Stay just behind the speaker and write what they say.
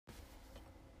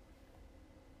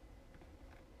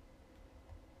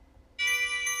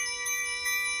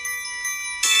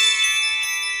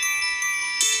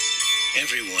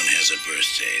Everyone has a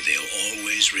birthday they'll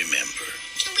always remember.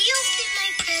 Can we open my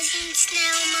presents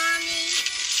now, Mommy?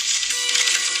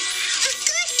 A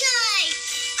good guy!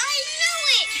 I knew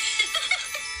it!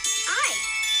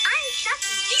 I'm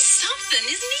Chucky. He's something,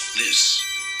 isn't he? This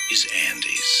is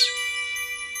Andy's.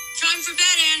 Time for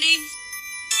bed, Andy.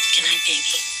 Good night,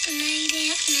 baby. Good night,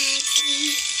 Aunt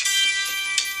Maggie.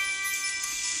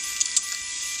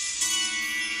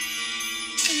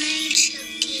 Good night,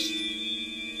 Chucky.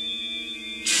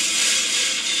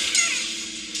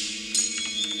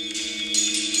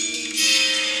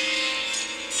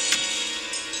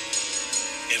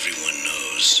 Everyone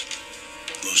knows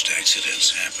most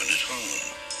accidents happen at home.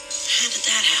 How did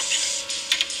that happen?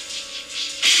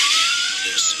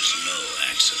 This is no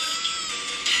accident.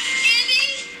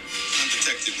 Andy! I'm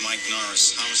Detective Mike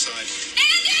Norris, homicide.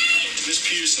 Andy! Miss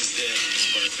Peterson's dead, Miss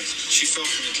Barkley. She fell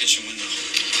from the kitchen window.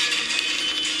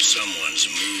 Someone's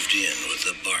moved in with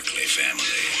the Barkley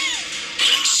family,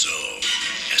 and so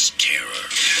has terror.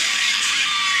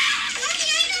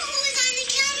 Mommy, I know who was on the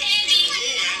counter. Andy! Who,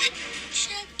 Andy?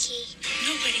 Chucky.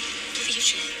 Nobody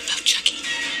believes you about Chucky.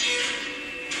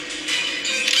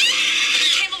 He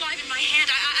came alive in my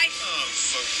hand. Oh,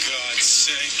 for God's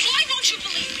sake. Why won't you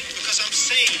believe me? Because I'm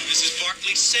sane, Mrs.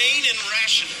 Barkley. Sane and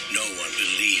rational. No one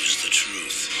believes the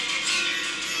truth.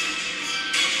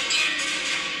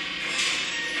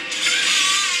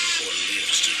 Or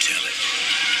lives to tell it.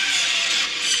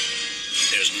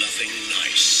 There's nothing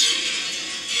nice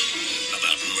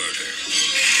about murder.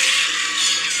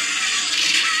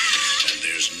 And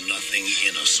there's nothing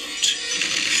innocent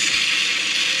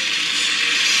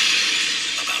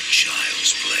about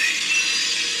child's play.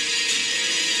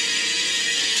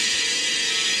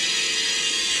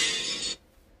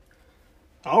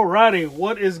 Alrighty,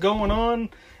 what is going on,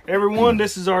 everyone?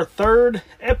 This is our third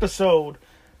episode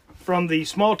from the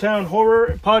Small Town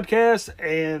Horror Podcast,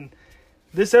 and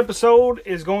this episode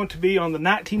is going to be on the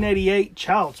 1988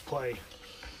 Child's Play.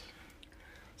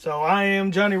 So I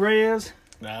am Johnny Reyes,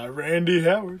 Randy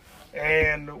Howard.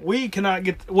 and we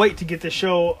cannot wait to get this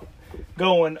show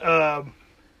going.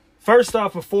 First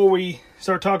off, before we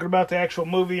start talking about the actual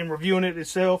movie and reviewing it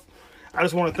itself, I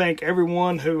just want to thank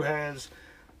everyone who has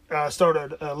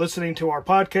started listening to our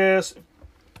podcast,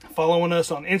 following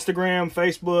us on Instagram,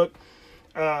 Facebook.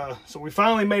 So we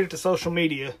finally made it to social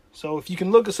media. So if you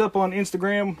can look us up on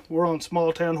Instagram, we're on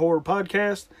Small Town Horror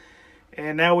Podcast.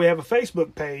 And now we have a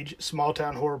Facebook page, Small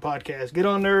Town Horror Podcast. Get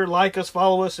on there, like us,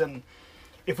 follow us. And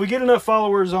if we get enough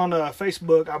followers on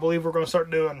Facebook, I believe we're going to start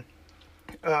doing,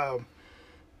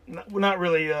 not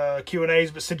really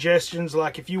Q&As, but suggestions.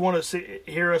 Like if you want to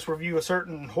hear us review a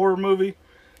certain horror movie,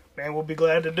 man, we'll be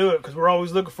glad to do it, because we're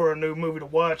always looking for a new movie to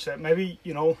watch that maybe,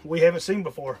 we haven't seen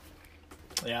before.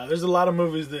 Yeah, there's a lot of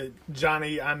movies that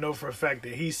Johnny, I know for a fact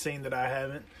that he's seen that I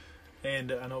haven't.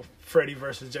 And I know Freddy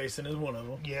vs. Jason is one of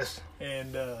them. Yes.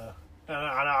 And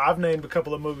I've named a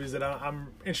couple of movies that I'm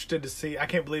interested to see. I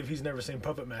can't believe he's never seen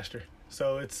Puppet Master.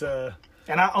 So it's... and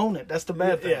I own it. That's the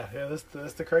bad thing. Yeah,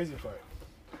 that's the crazy part.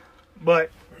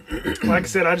 But, like I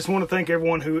said, I just want to thank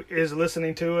everyone who is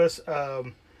listening to us.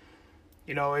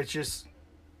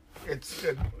 It's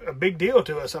a big deal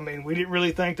to us. I mean, we didn't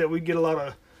really think that we'd get a lot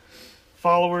of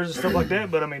followers and stuff like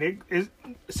that, but I mean, it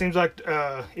seems like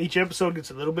each episode gets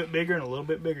a little bit bigger and a little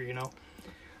bit bigger,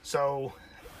 So,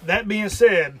 that being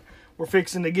said, we're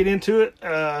fixing to get into it.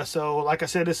 So, like I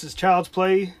said, this is Child's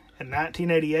Play in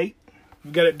 1988. We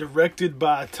got it directed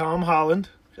by Tom Holland.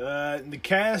 The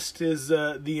cast is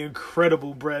the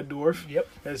incredible Brad Dourif. Yep.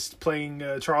 As playing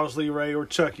Charles Lee Ray or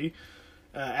Chucky.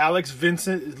 Alex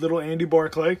Vincent is little Andy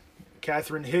Barclay.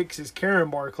 Catherine Hicks is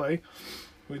Karen Barclay.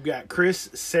 We've got Chris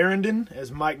Sarandon as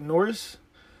Mike Norris.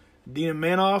 Dina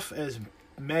Manoff as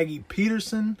Maggie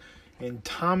Peterson. And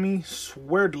Tommy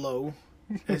Swerdlow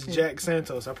as Jack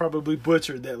Santos. I probably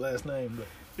butchered that last name, but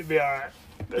It'd be all right.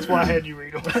 That's why I had you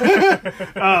read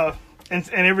them. And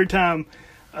every time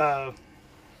I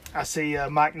see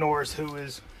Mike Norris, who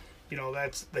is,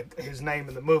 that's his name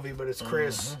in the movie, but it's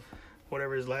Chris,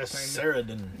 whatever his last name is.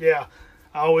 Sarandon. Yeah.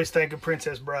 I always think of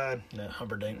Princess Bride. No,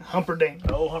 Humperdinck. Humperdinck.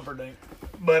 Oh, Humperdinck.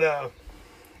 But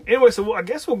anyway, so I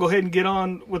guess we'll go ahead and get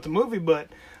on with the movie. But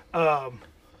the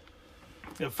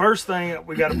first thing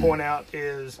we got to point out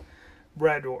is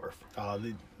Brad Dourif. Oh,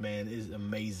 the man is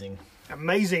amazing.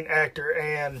 Amazing actor.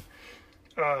 And,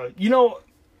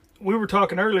 we were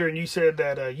talking earlier and you said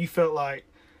that you felt like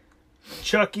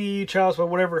Chucky, Child's Play,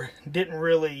 whatever, didn't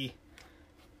really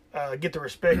get the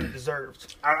respect it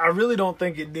deserves. I really don't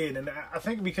think it did. And I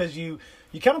think because you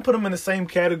kind of put them in the same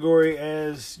category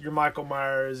as your Michael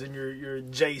Myers and your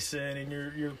Jason and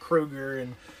your Krueger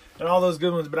and all those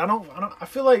good ones. But I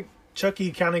feel like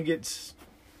Chucky kind of gets,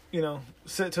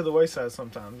 set to the wayside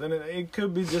sometimes. And it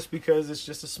could be just because it's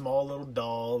just a small little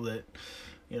doll that,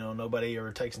 nobody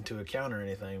ever takes into account or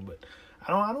anything. But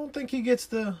I don't think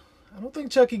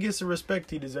Chucky gets the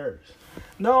respect he deserves.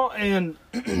 No, and,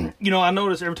 I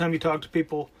notice every time you talk to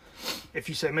people, if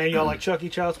you say, man, y'all like Chucky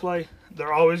Child's Play,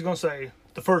 they're always going to say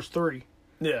the first 3.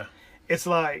 Yeah. It's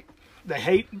like, they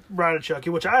hate Bride of Chucky,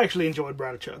 which I actually enjoyed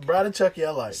Bride of Chucky. Bride of Chucky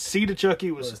I liked. Seed of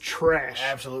Chucky was trash.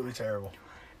 Absolutely terrible.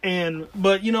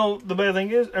 But the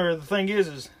thing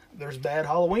is there's bad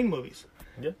Halloween movies.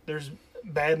 Yeah. There's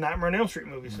bad Nightmare on Elm Street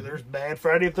movies. So there's bad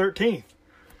Friday the 13th.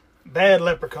 Bad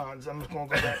Leprechauns. I'm just going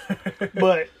to go back.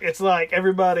 But it's like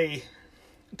everybody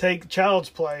take Child's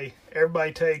Play.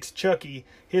 Everybody takes Chucky,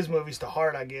 his movies, to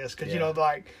heart, I guess. Because,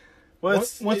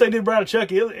 once they did Bride of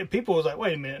Chucky, people was like,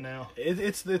 wait a minute now.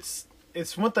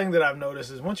 It's one thing that I've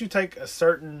noticed is once you take a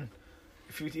certain...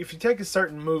 If you take a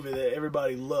certain movie that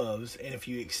everybody loves, and if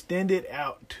you extend it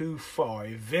out too far,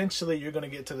 eventually you're going to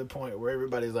get to the point where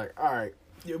everybody's like, all right,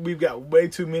 we've got way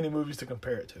too many movies to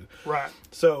compare it to. Right.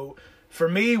 So, for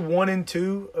me, 1 and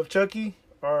 2 of Chucky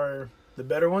are the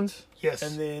better ones. Yes.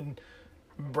 And then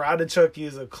Bride of Chucky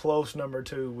is a close number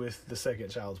 2 with the second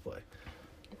Child's Play.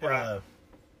 Right.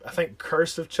 I think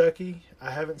Curse of Chucky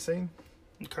I haven't seen.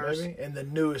 Curse. Maybe, and the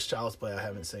newest Child's Play I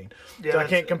haven't seen. Yeah, so I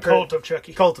can't compare. Cult of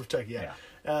Chucky. Cult of Chucky,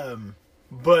 yeah.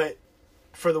 But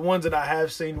for the ones that I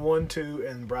have seen, 1, 2,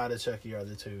 and Bride of Chucky are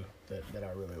the 2 that I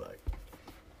really like.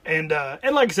 And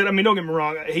like I said, don't get me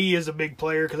wrong, he is a big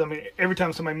player because every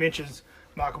time somebody mentions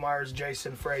Michael Myers,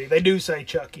 Jason, Freddy, they do say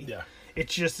Chucky. Yeah.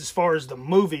 It's just as far as the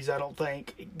movies, I don't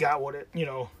think it got what it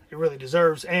it really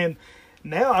deserves. And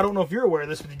now I don't know if you're aware of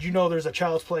this, but did you know there's a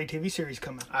Child's Play TV series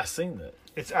coming? I seen that.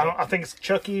 I think it's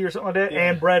Chucky or something like that. Yeah.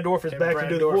 And Brad Dourif is back to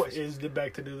do the voice. Is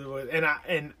back to do the voice.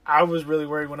 And I was really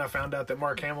worried when I found out that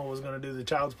Mark Hamill was going to do the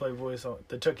Child's Play voice,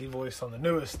 the Chucky voice on the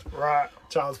newest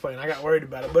Child's Play, and I got worried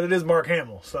about it. But it is Mark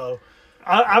Hamill, so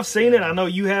I've seen it. I know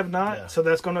you have not, so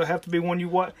that's going to have to be one you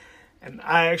watch. And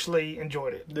I actually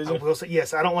enjoyed it. Did you? I will say,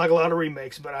 yes, I don't like a lot of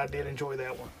remakes, but I did enjoy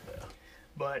that one. Yeah.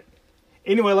 But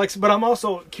anyway, but I'm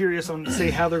also curious on to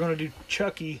see how they're going to do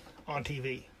Chucky on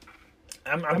TV.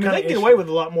 They get away with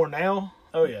a lot more now.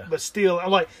 Oh yeah, but still,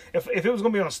 I'm like, if it was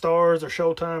going to be on Stars or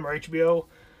Showtime or HBO,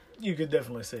 you could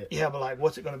definitely see it. Yeah, but like,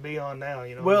 what's it going to be on now?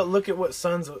 Well, look at what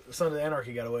Sons of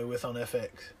Anarchy got away with on FX.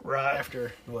 Right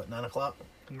after 9:00.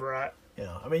 Right.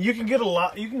 You can get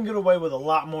away with a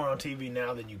lot more on TV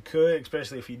now than you could,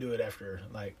 especially if you do it after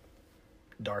like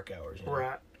dark hours.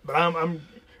 Right. But I'm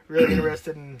really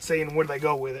interested in seeing where they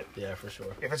go with it. Yeah, for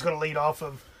sure. If it's going to lead off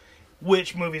of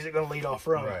which movie is it going to lead off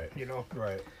from? Right.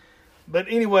 Right. But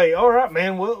anyway, all right,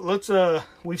 man. Well, let's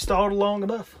we've stalled long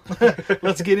enough.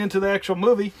 Let's get into the actual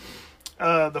movie.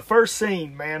 The first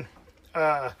scene, man.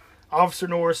 Officer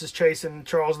Norris is chasing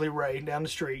Charles Lee Ray down the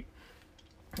street,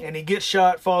 and he gets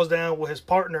shot, falls down. Well, his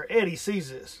partner Eddie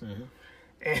sees this,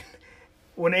 and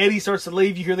when Eddie starts to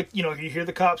leave, you hear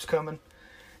the cops coming,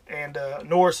 and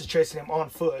Norris is chasing him on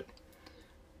foot.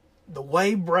 The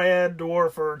way Brad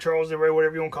Dourif or Charles Lee Ray,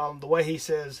 whatever you want to call him, the way he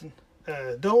says,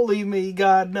 "Don't leave me,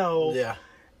 God, no." Yeah.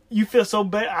 You feel so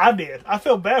bad. I did. I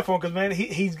felt bad for him because, man,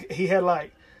 he had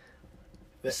like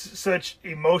such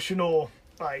emotional,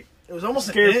 like, it was almost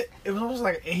scary. It was almost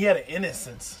like he had an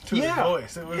innocence to his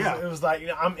voice. It was like,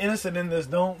 I'm innocent in this.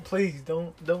 Don't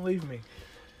leave me.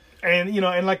 And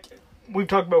and like we've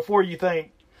talked about before, you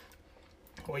think,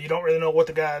 well, you don't really know what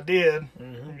the guy did.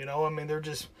 Mm-hmm. They're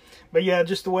just, but yeah,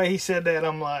 just the way he said that,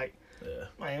 I'm like,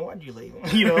 man, why'd you leave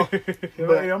him?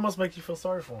 But it almost makes you feel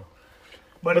sorry for him.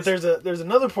 But there's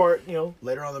another part,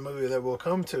 later on in the movie that we'll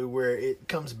come to where it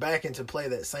comes back into play,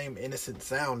 that same innocent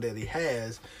sound that he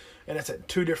has, and it's at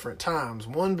 2 different times.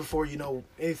 One before you know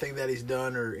anything that he's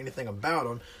done or anything about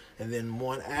him, and then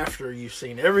one after you've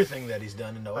seen everything that he's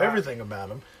done and know everything about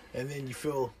him, and then you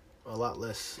feel a lot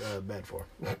less bad for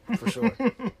him, for sure.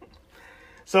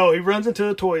 So he runs into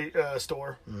a toy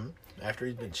store. Mm-hmm. After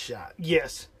he's been shot.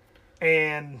 Yes.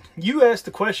 And you asked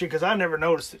the question because I never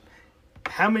noticed it.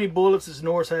 How many bullets does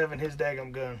Norris have in his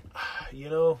daggum gun?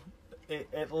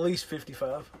 At least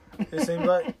 55, it seems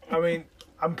like.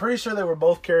 I'm pretty sure they were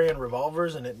both carrying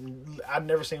revolvers, and I've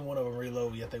never seen one of them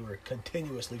reload, yet they were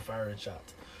continuously firing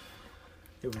shots.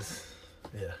 It was...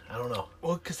 Yeah, I don't know.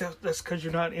 Well, because that's because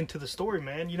you're not into the story,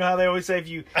 man. You know how they always say if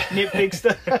you nitpick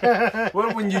stuff?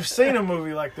 Well, when you've seen a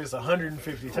movie like this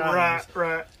 150 times,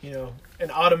 right.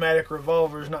 An automatic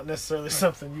revolver is not necessarily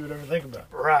something you would ever think about.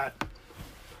 Right.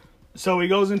 So he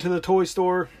goes into the toy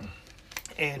store,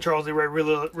 and Charles Lee Ray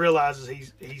realizes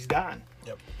he's dying.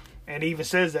 Yep. And he even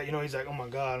says that, he's like, "Oh my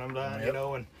God, I'm dying,"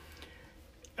 Yep.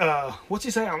 what's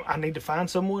he say? I need to find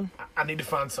someone. I need to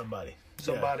find somebody.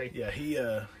 Somebody. Yeah,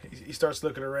 he starts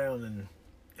looking around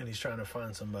and he's trying to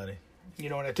find somebody. You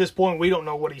know, and at this point, we don't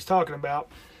know what he's talking about.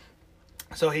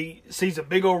 So he sees a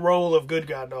big old roll of good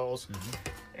guy dolls,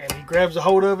 and he grabs a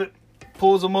hold of it,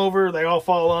 pulls them over. They all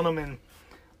fall on him, and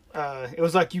it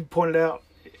was like you pointed out.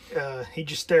 He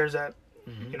just stares at,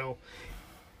 you know,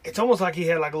 it's almost like he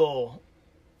had like a little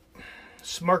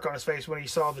smirk on his face when he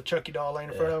saw the Chucky doll laying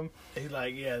in front of him. He's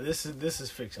like, yeah, this is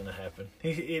fixing to happen.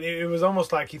 It was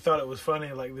almost like he thought it was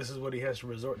funny, like this is what he has to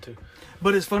resort to.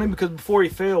 But it's funny because before he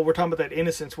fell, we're talking about that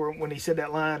innocence where when he said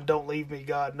that line, "Don't leave me,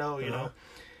 God, no," you know.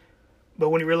 But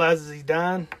when he realizes he's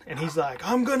dying, and he's like,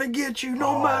 "I'm gonna get you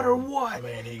no matter what."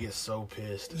 Man, he gets so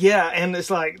pissed. Yeah, and it's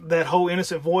like that whole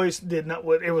innocent voice did not.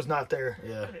 It was not there.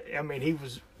 Yeah, I mean, he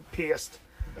was pissed.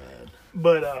 bad.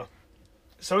 But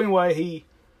so anyway, he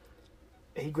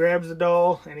grabs the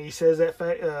doll and he says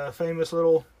that famous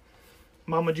little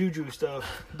Mama Juju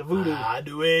stuff, the voodoo.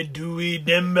 Dewey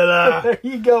Dembele. There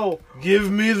you go. Give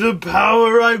me the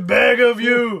power, I beg of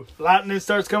you. Lightning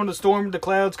starts coming to storm. The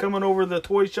clouds coming over the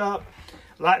toy shop.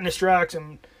 Lightning strikes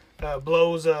and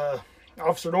blows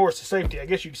Officer Norris to safety, I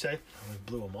guess you could say. We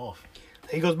blew him off.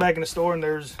 He goes back in the store and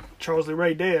there's Charles Lee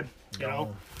Ray dead. You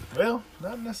know, well,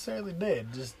 not necessarily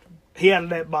dead, just he had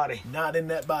that body. not in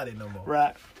that body no more.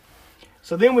 Right.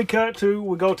 So then we go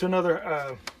to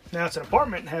another. Now it's an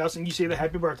apartment house, and you see the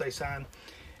happy birthday sign,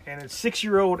 and it's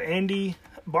 6-year-old Andy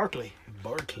Barclay.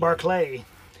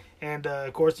 And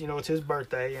of course, you know, it's his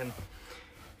birthday, and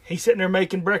he's sitting there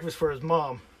making breakfast for his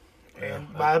mom.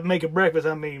 And by making breakfast,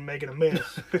 I mean making a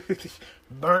mess.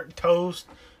 Burnt toast,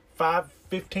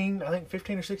 15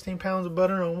 or 16 pounds of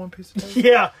butter on one piece of toast.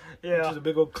 Yeah. Which is a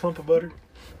big old clump of butter.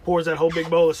 Pours that whole big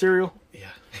bowl of cereal.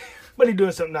 Yeah. But he's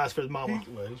doing something nice for his mama.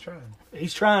 Well,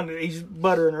 he's trying. He's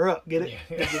buttering her up. Get it?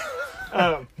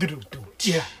 Yeah.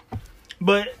 Yeah.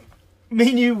 But me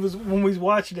and you when we was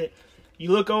watching it,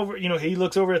 you look over, you know, he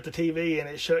looks over at the TV and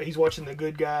he's watching the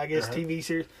Good Guy, I guess, TV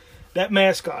series. That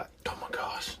mascot, Oh my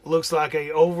gosh. looks like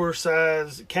a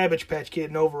oversized Cabbage Patch Kid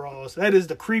in overalls. That is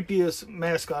the creepiest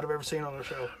mascot I've ever seen on the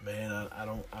show. Man, I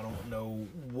don't know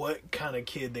what kind of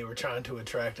kid they were trying to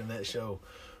attract in that show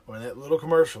or in that little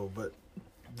commercial, but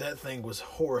that thing was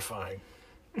horrifying.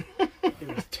 It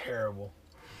was terrible.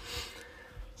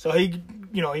 So he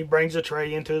brings a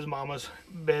tray into his mama's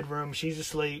bedroom. She's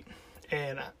asleep,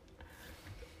 and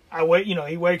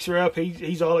he wakes her up.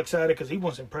 He's all excited because he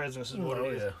wants some presents, is what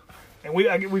it is. Yeah. And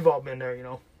we've all been there, you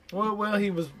know. Well,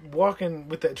 he was walking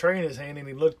with that tray in his hand, and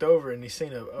he looked over and he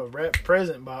seen a wrapped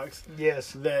present box.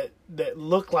 Yes. That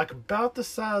looked like about the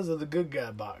size of the Good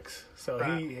Guy box. So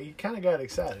Right. he kind of got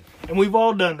excited. And we've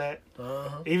all done that.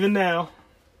 Uh-huh. Even now,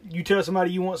 you tell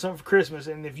somebody you want something for Christmas,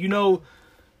 and if you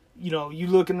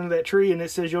looking into that tree and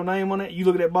it says your name on it, you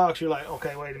look at that box, you're like,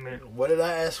 okay, wait a minute. What did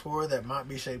I ask for that might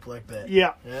be shaped like that?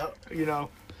 Yeah. Yep. You know.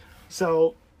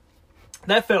 So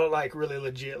that felt like really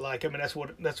legit. Like, I mean, that's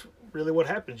really what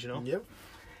happens, you know. Yep.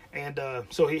 And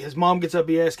so his mom gets up,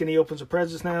 he asks, and he opens the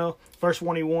presents now. First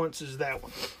one he wants is that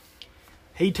one.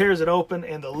 He tears it open,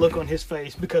 and the look on his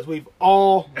face, because we've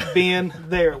all been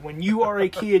there. When you are a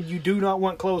kid, you do not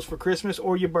want clothes for Christmas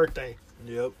or your birthday.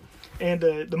 Yep. And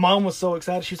the mom was so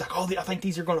excited. She's like, I think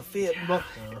these are going to fit.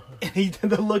 And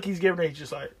the look he's giving her, he's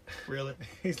just like, really?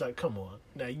 He's like, come on.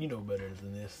 Now you know better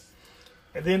than this.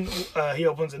 And then he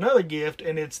opens another gift,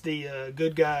 and it's the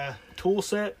Good Guy tool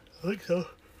set. I think so.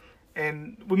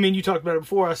 And you talked about it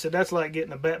before. I said that's like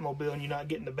getting a Batmobile and you're not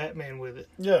getting the Batman with it.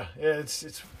 Yeah.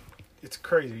 It's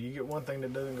crazy. You get one thing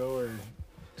that doesn't go, or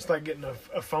it's like getting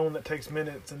a phone that takes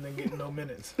minutes and then getting no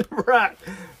minutes. Right.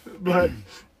 But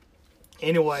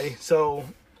anyway, so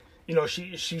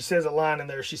she says a line in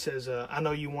there. She says, "I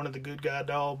know you wanted the Good Guy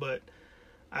doll, but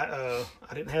I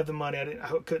didn't have the money. I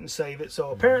couldn't save it." So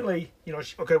apparently,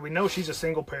 we know she's a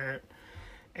single parent,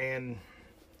 and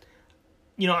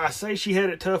I say she had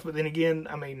it tough, but then again,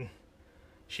 I mean,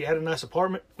 she had a nice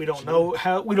apartment. We don't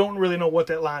really know what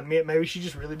that line meant. Maybe she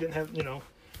just really didn't have,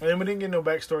 And we didn't get no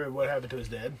backstory of what happened to his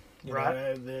dad.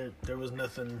 Right. There was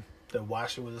nothing that why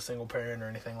she was a single parent or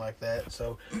anything like that.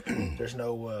 So there's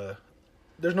no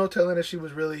telling if she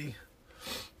was really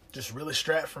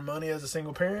strapped for money as a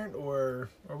single parent or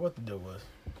what the deal was.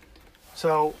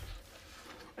 So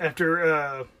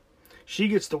after she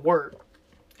gets to work,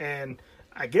 and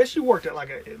I guess she worked at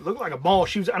it looked like a mall.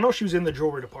 I know she was in the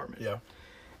jewelry department. Yeah.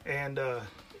 And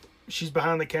she's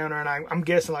behind the counter, and I'm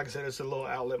guessing, like I said, it's a little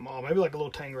outlet mall, maybe like a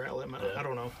little Tanger outlet mall. I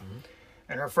don't know. Mm-hmm.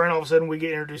 And her friend, all of a sudden, we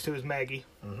get introduced to is Maggie.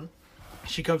 Mm-hmm.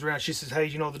 She comes around. She says, "Hey,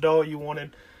 the doll you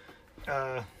wanted?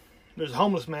 The there's a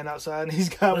homeless man outside, and he's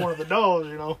got one of the dolls,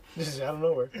 you know. This is out of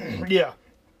nowhere. Yeah.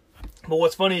 But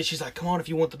what's funny is she's like, come on if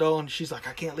you want the doll. And she's like,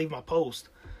 I can't leave my post.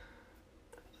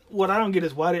 What I don't get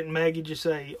is why didn't Maggie just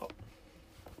say,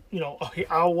 you know, oh,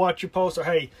 I'll watch your post, or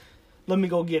hey, let me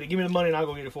go get it. Give me the money and I'll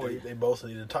go get it for you. They both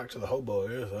need to talk to the hobo, I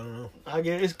guess. I don't know.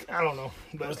 I don't know.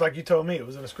 But It was like you told me. It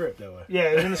was in the script that way. yeah,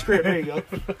 it was in the script. There you go.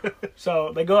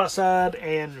 So they go outside,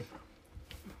 and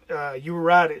you were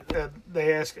right.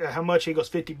 They ask how much. He goes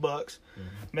 $50. Mm-hmm.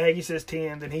 Maggie says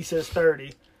 10. Then he says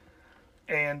 30.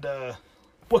 And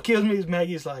what kills me is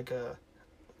Maggie's like,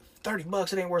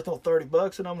 $30. It ain't worth no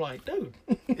 $30. And I'm like, dude,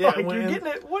 Yeah, like, you're getting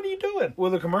it. What are you doing?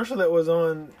 Well, the commercial that was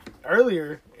on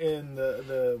earlier in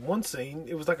the one scene,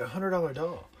 it was like $100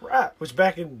 doll. Right. Which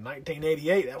back in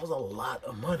 1988, that was a lot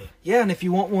of money. Yeah, and if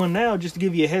you want one now, just to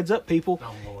give you a heads up, people,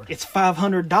 Oh, Lord. it's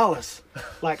 $500.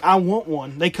 Like, I want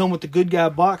one. They come with the good guy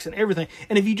box and everything.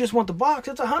 And if you just want the box,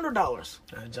 it's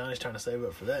 $100. Johnny's trying to save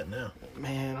up for that now.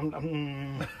 Man,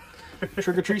 I'm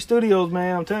Trick or Treat Studios,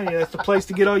 man. I'm telling you, that's the place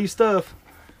to get all your stuff.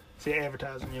 See,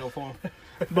 advertising, you know, for them.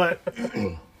 But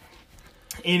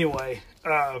anyway,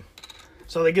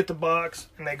 so they get the box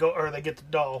and they get the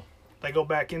doll. They go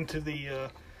back into the.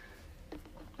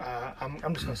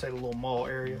 I'm just gonna say the little mall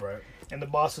area. Right. And the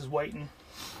boss is waiting,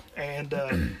 and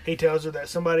he tells her that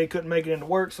somebody couldn't make it into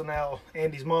work, so now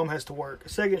Andy's mom has to work a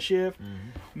second shift.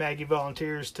 Mm-hmm. Maggie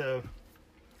volunteers to.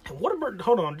 And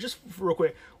hold on, just real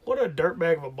quick. What a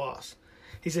dirtbag of a boss.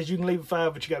 He says you can leave at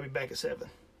 5, but you gotta be back at 7.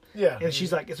 Yeah. And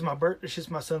she's like, it's just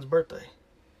my son's birthday.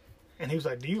 And he was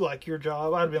like, do you like your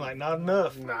job? I'd have been like, not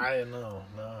enough. No,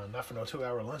 not for no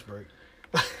 2-hour lunch break.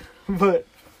 But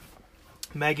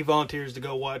Maggie volunteers to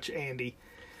go watch Andy.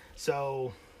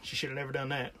 So she should have never done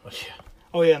that. Oh, yeah.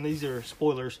 Oh yeah, and these are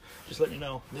spoilers. Just letting you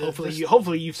know. Yeah,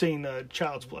 Hopefully you've seen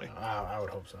Child's Play. I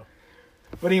would hope so.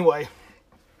 But anyway,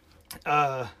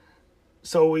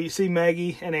 so we see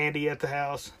Maggie and Andy at the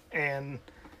house, and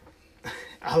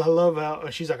I love how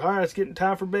she's like, all right, it's getting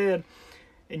time for bed.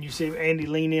 And you see Andy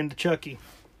lean into Chucky.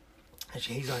 And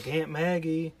he's like, Aunt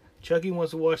Maggie, Chucky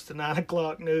wants to watch the 9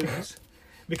 o'clock news.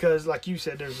 Because, like you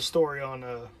said, there's a story on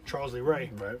Charles Lee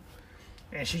Ray. Right.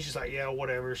 And she's just like, yeah,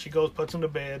 whatever. She goes, puts him to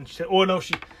bed. And she said, oh, no,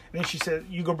 and then she said,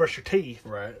 you go brush your teeth.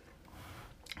 Right.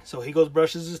 So he goes,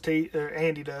 brushes his teeth, or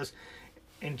Andy does.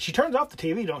 And she turns off the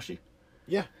TV, don't she?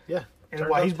 Yeah. And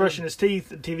while he's brushing his teeth,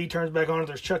 the TV turns back on, and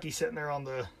there's Chucky sitting there on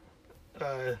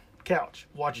the couch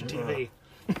watching TV.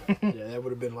 Yeah, that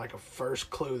would have been like a first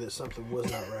clue that something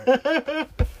was not right.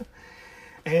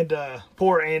 And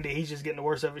poor Andy, he's just getting the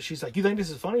worst of it. She's like, you think this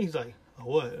is funny? He's like,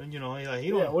 what? You know,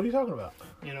 What are you talking about?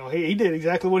 You know, he did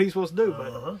exactly what he's supposed to do.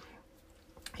 But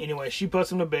anyway, she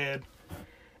puts him to bed,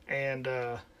 and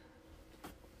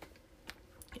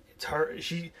it's her.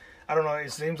 I don't know.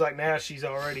 It seems like now she's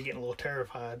already getting a little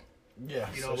terrified. Yeah,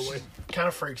 you know, the way kind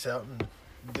of freaks out, and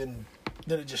then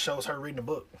it just shows her reading a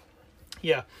book.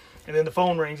 Yeah, and then the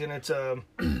phone rings, and it's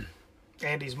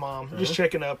Andy's mom just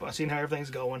checking up, seeing how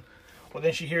everything's going. Well,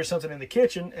 then she hears something in the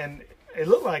kitchen, and it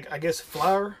looked like, I guess,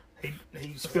 flour.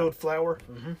 He spilled flour,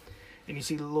 and you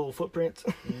see the little footprints.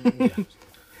 Yeah.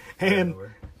 And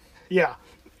yeah,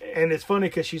 and it's funny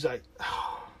because she's like,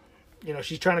 you know,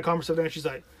 she's trying to calm herself down. She's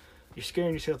like, you're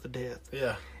scaring yourself to death.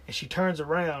 Yeah. And she turns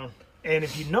around, and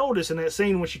if you notice in that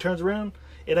scene when she turns around,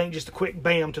 it ain't just a quick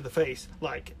bam to the face.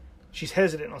 Like, she's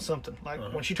hesitant on something. Like,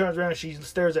 when she turns around, she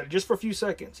stares at it just for a few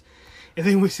seconds. And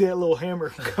then we see that little hammer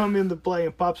come into play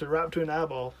and pops her right between the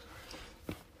eyeballs.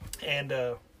 And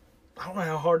I don't know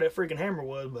how hard that freaking hammer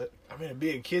was, but... I mean, it'd be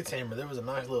a kid's hammer. There was a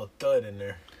nice little thud in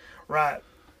there. Right.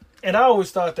 And I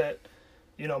always thought that,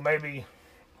 you know, maybe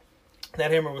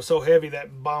that hammer was so heavy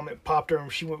that bomb, it popped her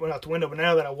and she went out the window. But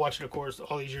now that I watched it, of course,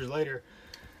 all these years later,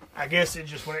 I guess it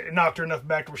just it knocked her enough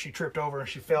back to where she tripped over and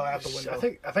she fell out the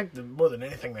window. I think more than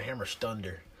anything, the hammer stunned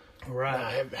her.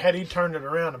 Right. Now, had he turned it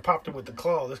around and popped it with the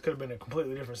claw, this could have been a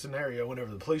completely different scenario whenever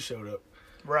the police showed up.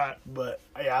 Right. But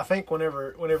yeah, I think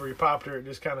whenever he popped her, it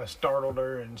just kind of startled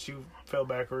her and she fell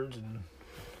backwards. And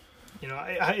you know,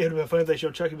 it would have been funny if they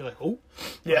showed Chucky and be like, oh.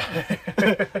 Yeah.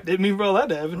 Didn't mean for all that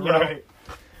to happen. Right.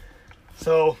 Know?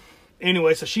 So,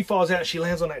 anyway, so she falls out and she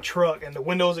lands on that truck and the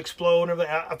windows explode and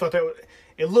everything. I thought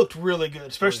it looked really good,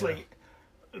 especially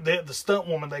the stunt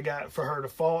woman they got for her to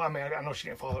fall. I mean, I know she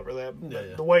didn't fall over that,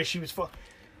 but the way she was falling,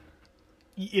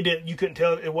 you couldn't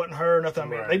tell it wasn't her or nothing. I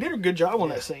mean, they did a good job on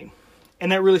that scene.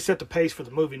 And that really set the pace for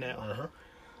the movie now.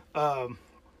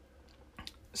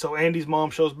 So Andy's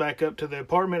mom shows back up to the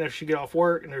apartment after she get off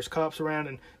work, and there's cops around,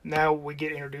 and now we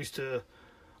get introduced to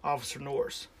Officer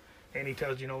Norris. And he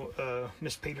tells,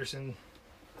 Miss Peterson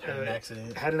had an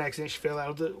accident. Had an accident. She fell out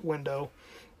of the window.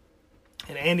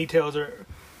 And Andy tells her,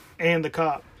 and the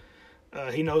cop,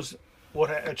 he knows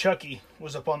what Chucky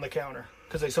was up on the counter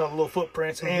because they saw the little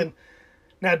footprints. Mm-hmm. And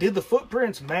now, did the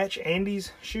footprints match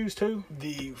Andy's shoes too?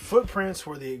 The footprints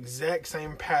were the exact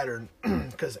same pattern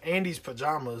because Andy's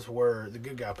pajamas were the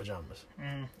good guy pajamas.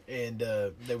 And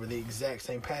they were the exact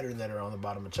same pattern that are on the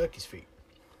bottom of Chucky's feet.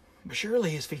 But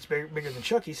surely his feet's bigger than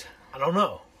Chucky's. I don't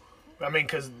know. I mean,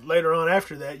 because later on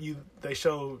after that, they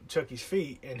show Chucky's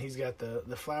feet, and he's got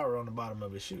the flower on the bottom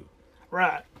of his shoe.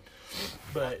 Right.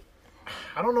 But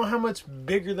I don't know how much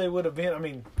bigger they would have been. I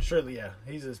mean, surely, yeah,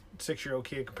 he's a 6-year-old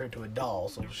kid compared to a doll,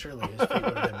 so surely his feet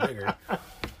would have been bigger.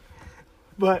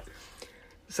 But,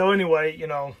 so anyway,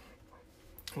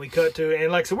 we cut to,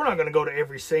 and like I said, we're not going to go to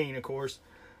every scene, of course,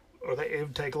 or it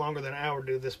would take longer than an hour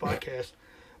to do this podcast.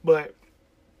 But,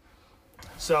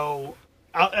 so,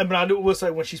 I will say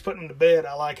when she's putting him to bed,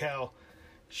 I like how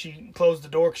she closed the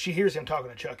door because she hears him talking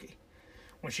to Chucky.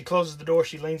 When she closes the door,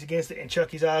 she leans against it, and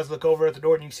Chucky's eyes look over at the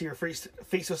door, and you can see her feet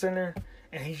still sitting there,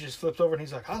 and he just flips over, and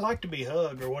he's like, I like to be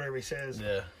hugged, or whatever he says.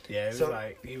 Yeah,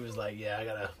 he was like, yeah, I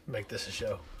gotta make this a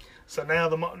show. So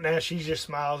now she just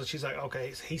smiles, and she's like,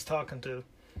 okay, he's talking to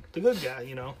the good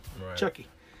guy, Right. Chucky.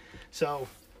 So,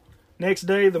 next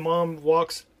day, the mom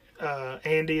walks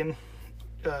Andy and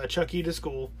Chucky to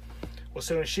school. Well, as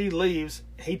soon as she leaves,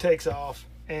 he takes off,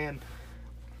 and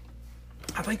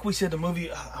I think we said the movie,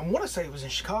 I want to say it was in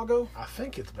Chicago. I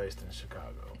think it's based in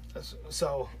Chicago.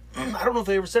 So, I don't know if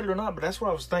they ever said it or not, but that's what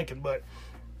I was thinking. But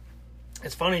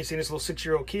it's funny seeing this little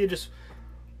 6-year-old kid just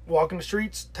walking the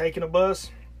streets, taking a bus,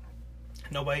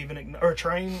 nobody even, or a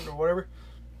train or whatever.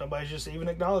 Nobody's just even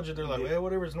acknowledged it. They're like, well,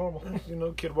 whatever, it's normal.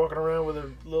 Kid walking around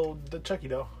with the Chucky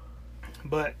doll.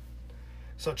 But,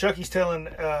 so Chucky's telling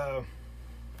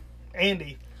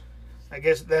Andy, I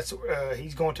guess that's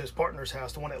he's going to his partner's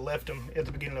house, the one that left him at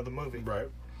the beginning of the movie. Right.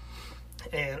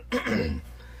 And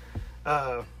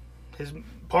his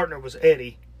partner was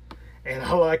Eddie. And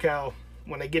I like how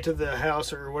when they get to the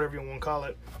house or whatever you want to call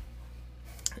it,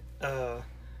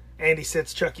 Andy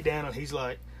sets Chucky down and he's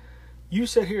like, you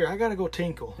sit here, I gotta go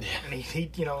tinkle. Yeah. And he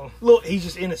he's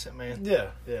just innocent, man.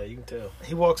 Yeah, you can tell.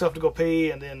 He walks off to go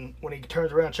pee, and then when he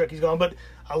turns around, Chucky's gone. But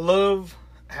I love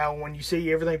how when you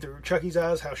see everything through Chucky's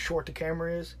eyes, how short the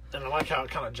camera is. And I like how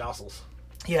it kind of jostles.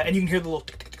 Yeah, and you can hear the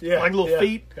little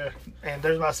feet. Yeah. And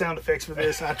there's my sound effects for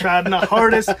this. I tried my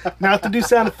hardest not to do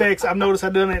sound effects. I've noticed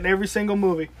I've done it in every single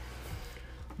movie.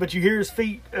 But you hear his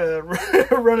feet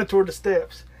running toward the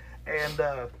steps.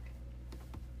 And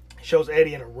shows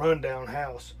Eddie in a rundown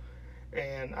house.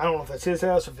 And I don't know if that's his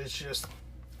house or if it's just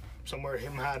somewhere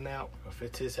him hiding out. If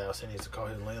it's his house, he needs to call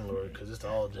his landlord because it's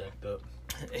all jacked up.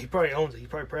 He probably owns it. He's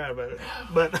probably proud about it.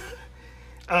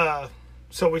 But,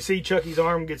 so we see Chucky's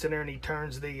arm gets in there and he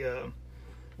turns the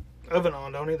oven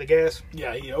on, don't he? The gas?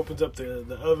 Yeah, he opens up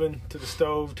the oven to the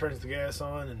stove, turns the gas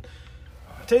on, and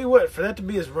I tell you what, for that to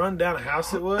be as run down a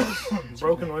house it was,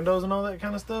 broken windows and all that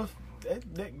kind of stuff,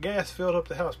 that gas filled up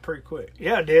the house pretty quick.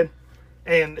 Yeah, it did.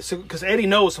 And so, because Eddie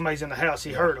knows somebody's in the house,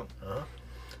 he heard him. Uh-huh.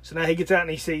 So now he gets out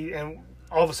and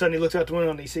all of a sudden he looks out the window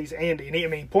and he sees Andy.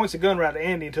 And he points a gun right at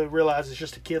Andy until he realizes it's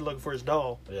just a kid looking for his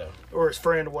doll. Yeah. Or his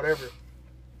friend or whatever.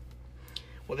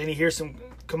 Well, then he hears some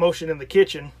commotion in the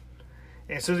kitchen.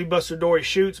 And as soon as he busts the door, he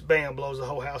shoots, bam, blows the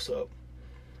whole house up.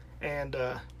 And,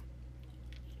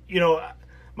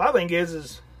 my thing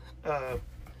is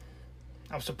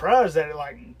I'm surprised that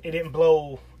it didn't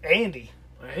blow Andy.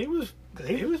 He was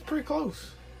pretty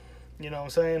close. You know what I'm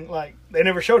saying? Like, they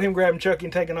never showed him grabbing Chucky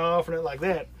and taking off or anything like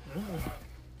that. Mm-hmm.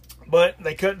 But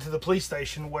they cut to the police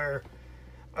station where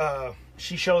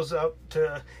she shows up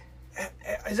to...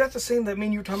 Is that the scene that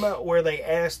you were talking about where they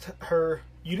asked her,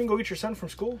 you didn't go get your son from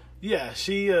school? Yeah,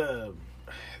 she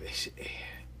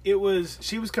was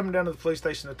coming down to the police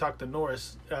station to talk to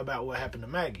Norris about what happened to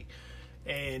Maggie.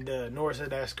 And Norris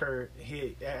had asked her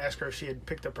if she had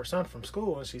picked up her son from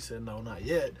school, and she said, no, not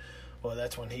yet. Well,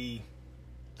 that's when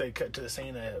they cut to the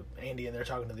scene of Andy and they're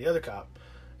talking to the other cop.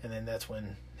 And then that's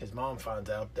when his mom finds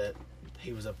out that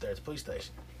he was up there at the police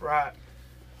station. Right.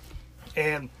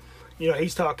 And,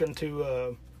 he's talking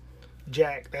to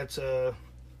Jack. That's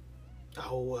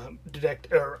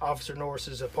Officer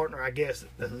Norris's partner, I guess.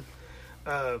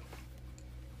 Mm-hmm.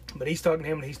 But he's talking to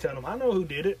him and he's telling him, I know who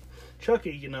did it.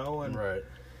 Chucky, and right.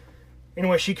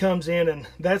 Anyway, she comes in and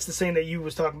that's the scene that you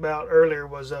was talking about earlier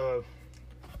was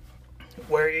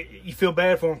where you feel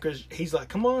bad for him because he's like,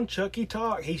 come on, Chucky,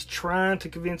 talk. He's trying to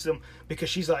convince them because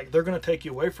she's like, they're going to take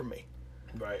you away from me.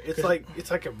 Right. It's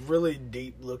like a really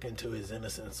deep look into his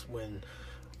innocence when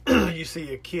you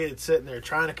see a kid sitting there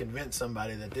trying to convince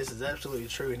somebody that this is absolutely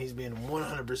true and he's being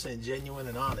 100% genuine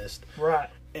and honest. Right.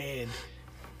 And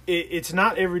it's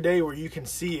not every day where you can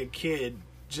see a kid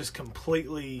just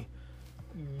completely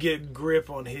get grip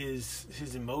on his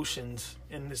emotions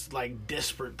in this like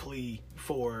desperate plea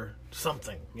for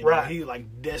something. You know? Right. He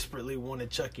like desperately wanted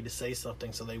Chucky to say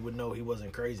something so they would know he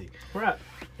wasn't crazy. Right.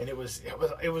 And it was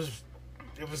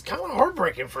kind of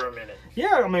heartbreaking for a minute.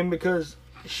 Yeah, I mean, because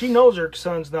she knows her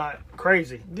son's not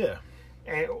crazy. Yeah.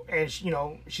 And you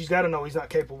know, she's got to know he's not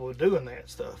capable of doing that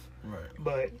stuff. Right.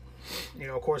 But, you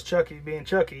know, of course, Chucky being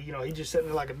Chucky, you know, he's just sitting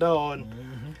there like a doll.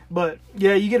 And But,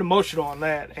 yeah, you get emotional on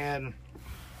that. And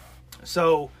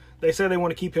so they say they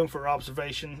want to keep him for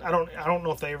observation. I don't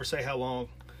know if they ever say how long.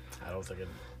 I don't think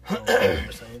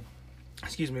I'm saying.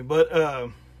 Excuse me. But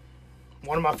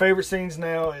one of my favorite scenes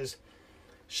now is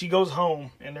she goes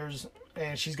home and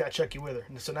she's got Chucky with her.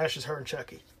 And so now it's just her and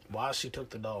Chucky. Why she took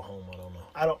the doll home,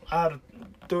 I don't know.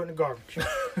 I'd throw it in the garbage.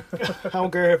 I don't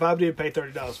care if I did pay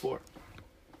 $30 for it.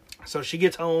 So she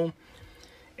gets home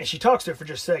and she talks to her for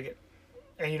just a second.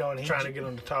 And, you know, and he's trying to get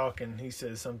him to talk, and he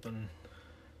says something,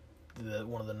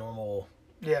 one of the normal,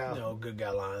 good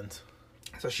guy lines.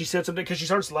 So she said something because she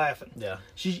starts laughing. Yeah.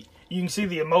 You can see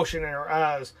the emotion in her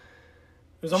eyes.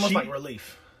 It was almost like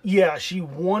relief. Yeah, she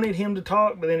wanted him to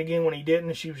talk, but then again, when he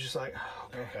didn't, she was just like, oh,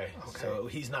 okay. So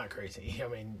he's not crazy. I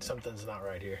mean, something's not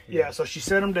right here. Yeah, so she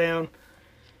set him down.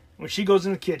 When she goes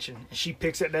in the kitchen, and she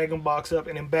picks that daggone box up,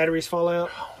 and then batteries fall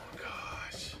out. Oh, my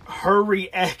gosh. Her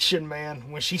reaction, man,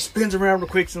 when she spins around real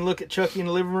quick and look at Chucky in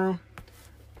the living room,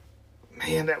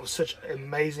 man, that was such an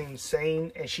amazing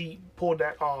scene, and she pulled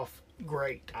that off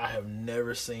great. I have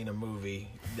never seen a movie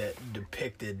that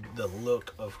depicted the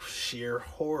look of sheer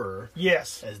horror.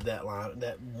 Yes. As that line,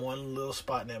 that one little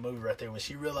spot in that movie right there, when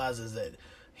she realizes that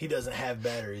he doesn't have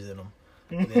batteries in him,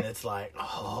 then it's like,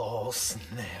 oh,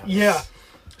 snap. Yeah.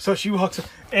 So she walks,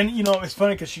 and, you know, it's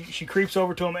funny because she creeps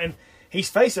over to him, and he's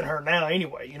facing her now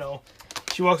anyway, you know.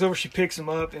 She walks over, she picks him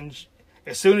up, and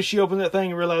as soon as she opens that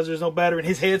thing and realizes there's no battery, and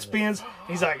his head spins,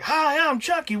 he's like, hi, I'm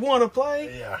Chucky, want to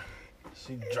play? Yeah.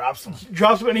 She drops him.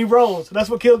 Drops him, and he rolls. That's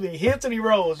what kills me. He hits and he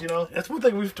rolls, you know. That's one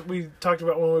thing we talked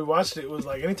about when we watched it, was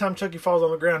like anytime Chucky falls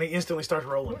on the ground, he instantly starts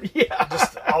rolling. Yeah.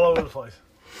 Just all over the place.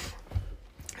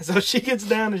 So she gets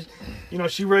down and, you know,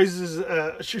 she raises,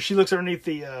 she looks underneath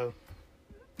the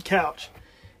couch,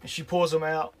 and she pulls him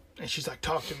out, and she's like,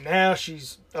 talk to him. Now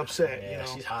she's upset, Yeah, you know.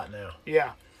 she's hot now.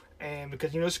 Yeah. And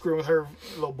because, you know, screwing with her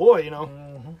little boy, you know.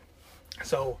 Mm-hmm.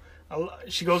 So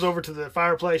she goes over to the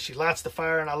fireplace, she lights the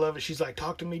fire, and I love it. She's like,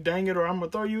 talk to me, dang it, or I'm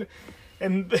going to throw you.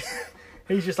 And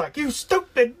he's just like, you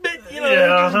stupid bitch, you know.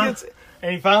 Yeah,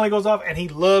 and he finally goes off, and he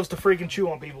loves to freaking chew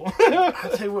on people.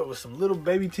 I tell you what, with some little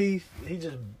baby teeth, he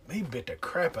bit the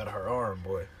crap out of her arm,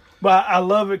 boy. But I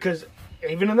love it because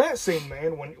even in that scene,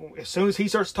 man, as soon as he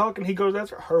starts talking, he goes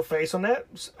after her face on that.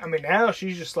 I mean, now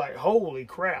she's just like, holy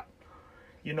crap,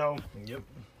 you know. Yep.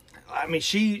 I mean,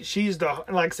 she's the,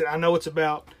 like I said, I know it's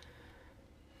about,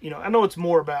 you know, I know it's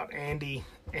more about Andy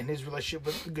and his relationship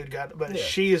with the good guy, but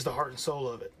she is the heart and soul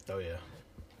of it. Oh yeah.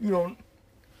 You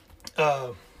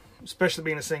know, especially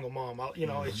being a single mom, you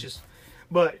know, it's just.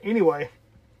 But anyway,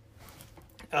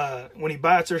 when he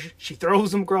bites her, she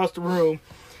throws him across the room.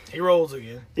 He rolls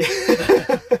again.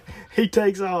 He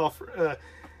takes off.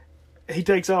 He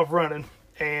takes off running,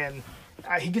 and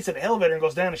he gets in the elevator and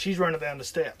goes down, and she's running down the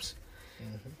steps.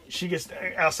 Mm-hmm. She gets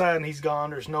outside, and he's gone.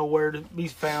 There's nowhere to be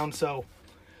found. So,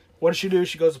 what does she do?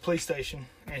 She goes to the police station,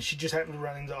 and she just happens to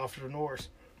run into Officer Norris.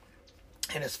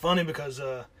 And it's funny because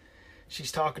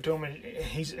she's talking to him,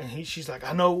 and she's like,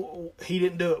 I know he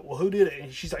didn't do it. Well, who did it?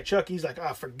 And she's like, Chucky. He's like,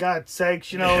 oh, for God's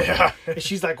sakes, you know. Yeah. And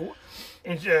she's like,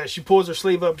 and she pulls her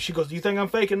sleeve up. She goes, do you think I'm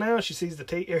faking now? She sees the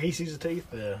teeth, or he sees the teeth.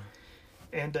 Yeah.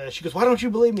 And she goes, why don't you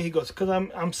believe me? He goes, because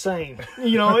I'm sane.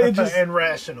 You know, it just and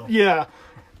rational. Yeah,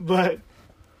 but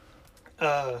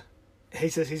he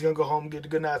says he's gonna go home and get a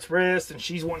good night's rest, and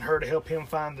she's wanting her to help him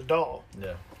find the doll.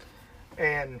 Yeah.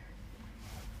 And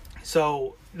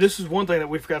so this is one thing that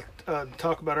we forgot to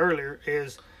talk about earlier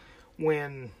is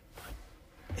when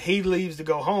he leaves to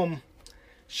go home,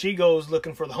 she goes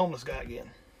looking for the homeless guy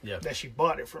again. Yeah. That she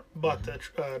bought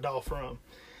the doll from.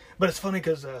 But it's funny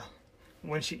because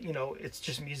when she, you know, it's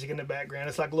just music in the background.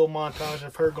 It's like a little montage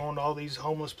of her going to all these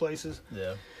homeless places.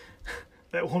 Yeah.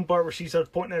 That one part where she starts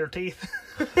pointing at her teeth,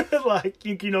 like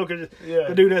you know, because Yeah.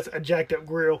 the dude has a jacked up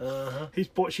grill.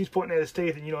 Uh-huh. she's pointing at his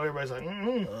teeth, and you know everybody's like,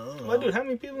 well, dude, how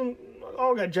many people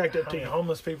all got jacked up How teeth? many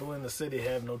homeless people in the city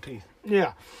have no teeth?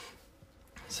 Yeah.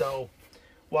 So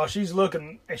while she's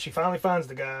looking, and she finally finds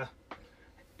the guy,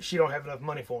 she don't have enough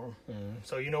money for him. Mm.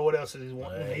 So you know what else is he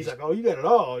wanting? Nice. He's like, oh, you got it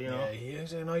all, you know. Yeah, he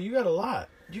is. You know, you got a lot.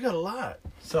 You got a lot.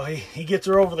 So he gets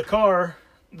her over the car,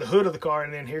 the hood of the car,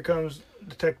 and then here comes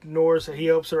Detective Norris, and he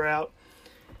helps her out,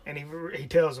 and he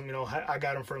tells him, I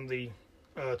got him from the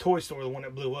toy store, the one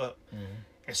that blew up. Mm-hmm.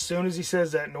 As soon as he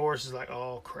says that, Norris is like,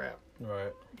 "Oh crap!"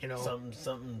 Right.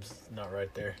 Something's not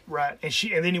right there. Right, and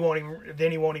then he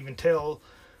won't even tell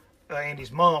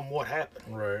Andy's mom what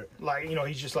happened. Right. Like,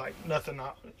 he's just like, nothing.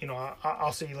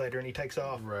 I'll see you later, and he takes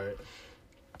off. Right.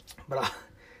 But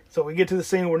so we get to the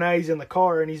scene where now he's in the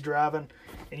car and he's driving,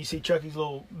 and you see Chucky's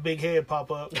little big head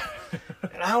pop up.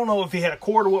 And I don't know if he had a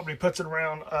cord or what, but he puts it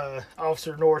around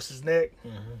Officer Norris's neck.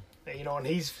 Mm-hmm. And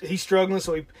he's struggling,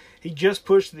 so he just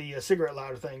pushed the cigarette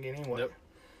lighter thing in anyway. Yep.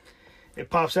 It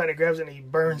pops out and he grabs it and he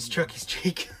burns Chucky's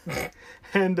cheek.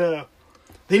 And then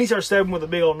he starts stabbing with a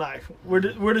big old knife. Where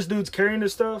this dude's carrying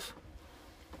this stuff,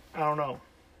 I don't know.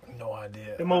 No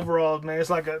idea. Them overalls, man. It's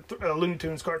like a Looney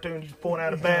Tunes cartoon. He's pulling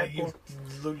out a bag.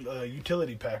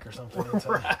 Utility pack or something.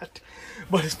 Right.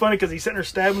 But it's funny because he's sitting there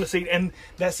stabbing the scene, and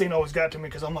that scene always got to me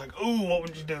because I'm like, ooh, what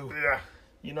would you do? Yeah.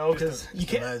 Because you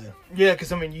can't. Imagine. Yeah,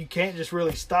 because you can't just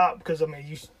really stop because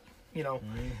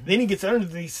Mm-hmm. Then he gets under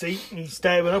the seat and he's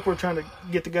stabbing upward trying to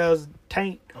get the guy's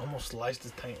taint. Almost sliced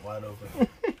his taint wide open.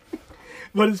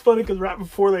 But it's funny because right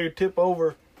before they tip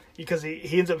over, because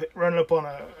he ends up running up on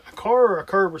a car or a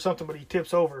curb or something, but he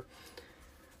tips over.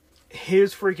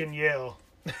 His freaking yell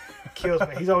kills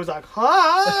me. He's always like,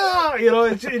 "Ah!"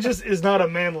 It just is not a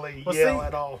manly yell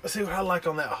at all. See, what I like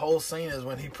on that whole scene is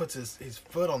when he puts his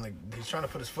foot on he's trying to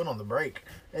put his foot on the brake,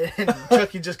 and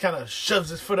Chucky just kind of shoves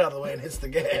his foot out of the way and hits the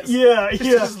gas. Yeah, he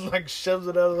just like shoves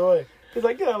it out of the way. He's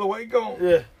like, "Get out of the way, go!"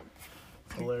 Yeah,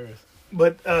 hilarious.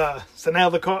 But so now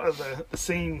the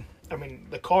scene,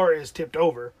 the car is tipped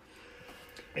over,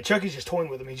 and Chucky's just toying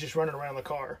with him. He's just running around the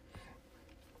car,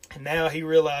 and now he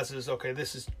realizes, okay,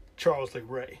 this is Charles Lee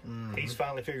Ray. Mm-hmm. He's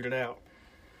finally figured it out.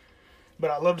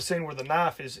 But I love the scene where the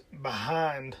knife is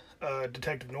behind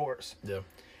Detective Norris. Yeah.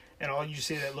 And all you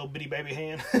see that little bitty baby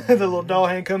hand, the little doll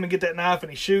hand come and get that knife,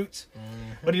 and he shoots.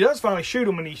 Mm-hmm. But he does finally shoot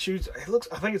him, and he shoots.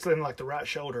 I think it's in like the right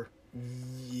shoulder.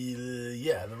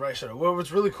 Yeah, the right shoulder. Well,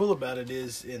 what's really cool about it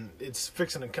is, it's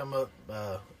fixing to come up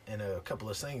in a couple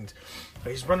of scenes.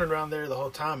 He's running around there the whole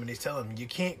time, and he's telling him, "You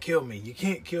can't kill me, you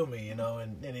can't kill me,"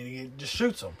 and he just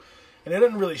shoots him. And it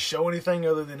doesn't really show anything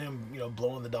other than him,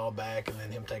 blowing the doll back and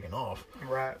then him taking off.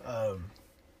 Right.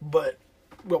 But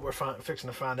what we're fixing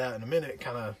to find out in a minute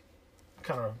kind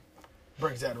of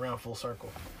brings that around full circle.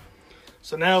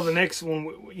 So now the next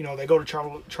one, they go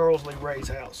to Charles Lee Ray's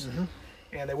house. Mm-hmm.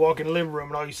 And they walk in the living room,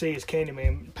 and all you see is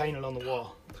Candyman painted on the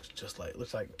wall.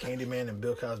 Looks like Candyman and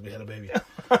Bill Cosby had a baby.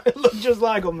 It looks just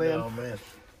like them, man. Oh, man.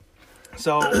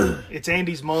 So it's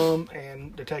Andy's mom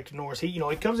and Detective Norris. He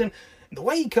comes in. The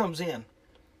way he comes in,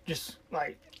 just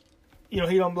like, he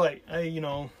don't be like, "Hey,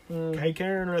 hey,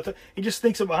 Karen," or anything. He just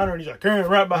sneaks up behind her and he's like, "Karen,"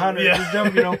 right behind her. Yeah. And he's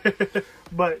jumping,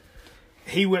 But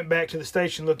he went back to the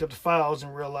station, looked up the files,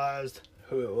 and realized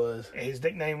who it was. His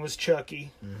nickname was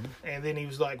Chucky. Mm-hmm. And then he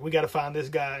was like, "We got to find this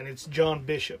guy," and it's John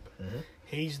Bishop. Mm-hmm.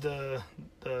 He's the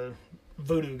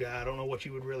voodoo guy. I don't know what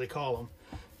you would really call him.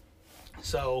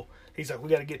 So he's like, "We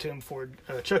got to get to him before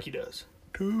Chucky does."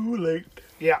 Too late.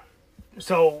 Yeah.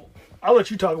 So I'll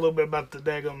let you talk a little bit about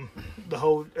the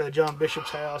whole John Bishop's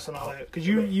house and all that, because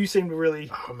you seem to really.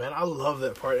 Oh man, I love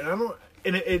that part,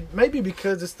 and it may be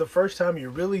because it's the first time you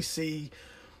really see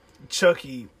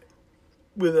Chucky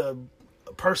with a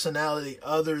personality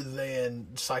other than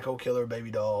psycho killer,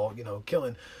 baby doll,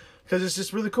 killing, because it's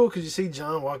just really cool. Because you see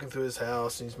John walking through his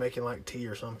house and he's making like tea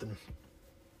or something,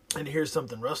 and he hears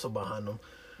something rustle behind him.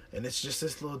 And it's just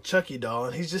this little Chucky doll,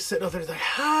 and he's just sitting up there, he's like,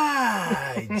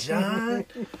 "Hi, John,"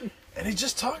 and he's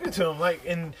just talking to him,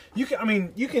 and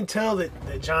you can tell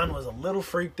that John was a little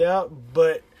freaked out,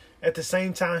 but at the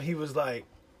same time, he was like,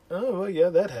 "Oh, well, yeah,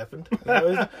 that happened."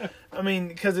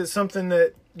 Because it's something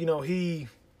that the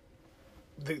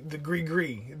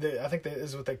gree-gree, I think that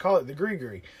is what they call it, the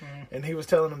gree-gree, and he was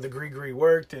telling him the gree-gree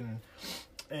worked, and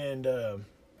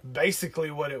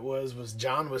basically what it was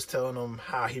John was telling him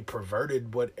how he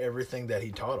perverted everything that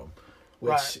he taught him,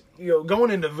 which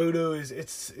going into voodoo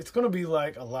it's going to be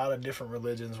like a lot of different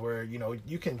religions where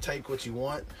you can take what you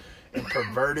want and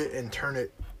pervert it and turn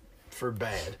it for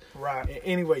bad, right,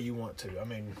 any way you want to.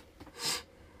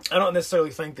 I don't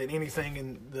necessarily think that anything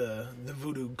in the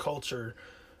voodoo culture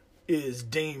is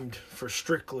deemed for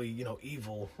strictly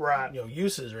evil, right,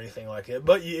 uses or anything like that,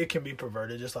 but it can be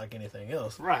perverted just like anything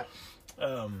else, right.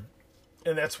 And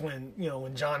that's when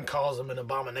when John calls him an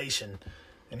abomination,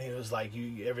 and he was like,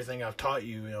 everything I've taught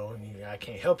you, I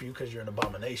can't help you because you're an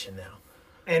abomination now.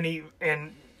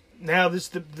 And now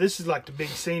this is like the big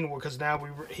scene because now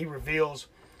he reveals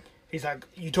he's like,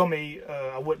 you told me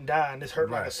I wouldn't die, and this hurt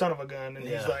like a Right. son of a gun. And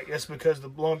Yeah. he's like, that's because the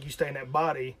longer you stay in that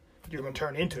body, you're going to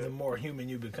turn into The it. more human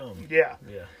you become. Yeah.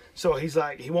 Yeah. So he's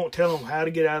like, he won't tell him how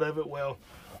to get out of it. Well,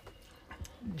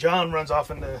 John runs off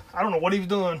in the, I don't know what he was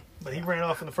doing, but he ran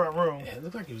off in the front room. Yeah, it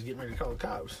looked like he was getting ready to call the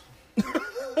cops.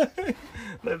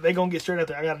 They going to get straight out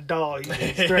there. I got a doll.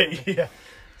 He's straight. Yeah.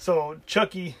 So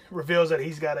Chucky reveals that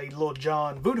he's got a little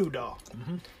John voodoo doll.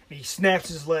 Mm-hmm. He snaps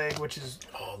his leg, which is,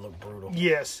 Oh, it looked brutal.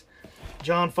 yes.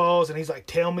 John falls, and he's like,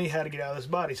 tell me how to get out of this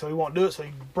body. So he won't do it, so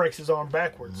he breaks his arm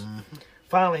backwards. Mm-hmm.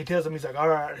 Finally, he tells him, he's like, all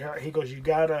right. He goes, you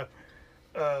gotta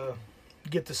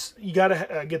get this. You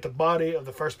gotta get the body of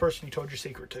the first person you told your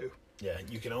secret to. Yeah,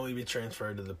 you can only be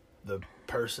transferred to the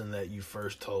person that you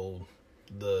first told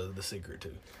the secret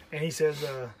to. And he says,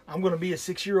 I'm going to be a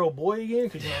 6-year-old boy again,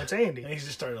 because, it's Andy. And he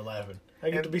just started laughing. I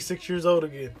get to be 6 years old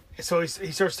again. So he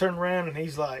starts turning around, and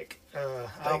he's like,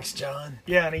 Thanks, John.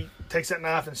 yeah, and he takes that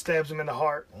knife and stabs him in the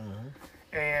heart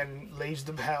and leaves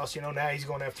the house. Now he's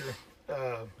going after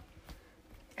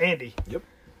Andy. Yep.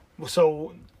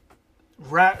 So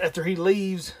right after he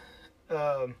leaves,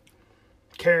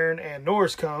 Karen and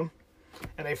Norris come,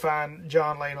 and they find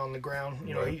John laying on the ground.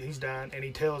 Right. He's dying, and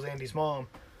he tells Andy's mom,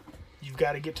 you've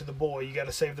got to get to the boy. You got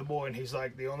to save the boy. And he's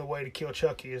like, the only way to kill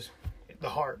Chucky is the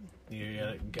heart.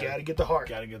 You Gotta get the heart.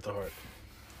 Gotta get the heart.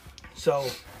 So,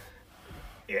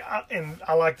 yeah, and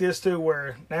I like this too,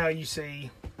 where now you see,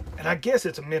 and I guess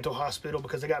it's a mental hospital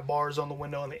because they got bars on the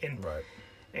window and Right.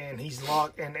 and he's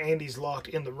locked, and Andy's locked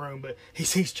in the room, but he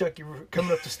sees Chucky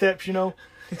coming up the steps,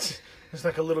 It's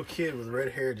like a little kid with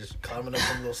red hair just climbing up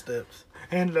some little steps.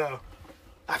 and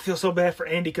I feel so bad for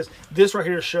Andy because this right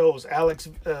here shows Alex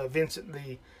Vincent,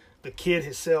 the kid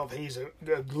himself. He's a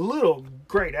little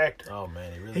great actor. Oh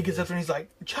man, he really He gets is. up there and he's like,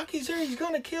 Chucky's here, he's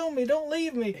gonna kill me, don't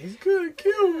leave me. He's gonna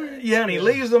kill me. Yeah, and he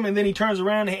leaves them, and then he turns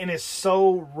around, and it's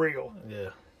so real. Yeah.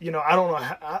 I don't know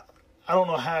how. I don't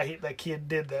know how that kid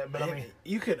did that, but I mean,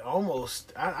 you could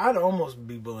almost, I'd almost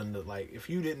be willing to, like, if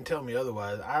you didn't tell me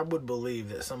otherwise, I would believe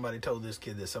that somebody told this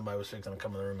kid that somebody was fixing to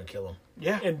come in the room and kill him.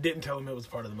 yeah, And didn't tell him it was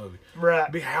part of the movie. right.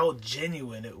 Be how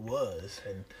genuine it was.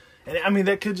 And I mean,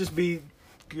 that could just be,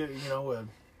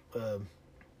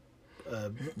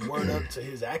 word up to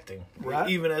his acting. Right.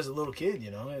 Even as a little kid,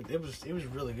 it was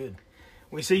really good.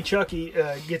 We see Chucky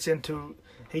gets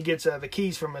the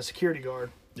keys from a security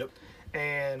guard. Yep.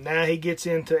 And now he gets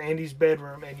into Andy's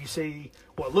bedroom, and you see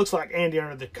what looks like Andy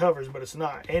under the covers, but it's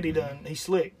not. Andy he's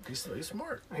slick. He's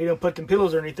smart. He done put them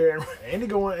pillows underneath there, and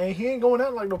He ain't going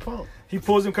out like no punk. he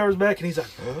pulls them covers back, and he's like,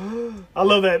 I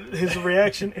love that, his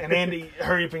reaction. And Andy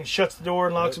hurry up and shuts the door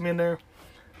and locks him in there.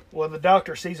 Well, the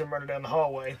doctor sees him running down the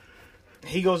hallway.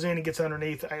 He goes in and gets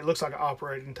underneath. It looks like an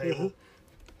operating table.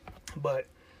 But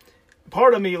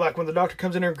part of me, like when the doctor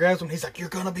comes in there and grabs him, he's like, you're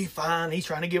going to be fine. He's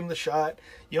trying to give him the shot.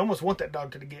 You almost want that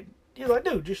doctor to get, you're like,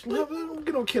 dude, just Let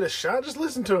no kid a shot. Just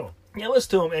listen to him. yeah,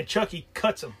 listen to him. And Chucky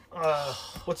cuts him.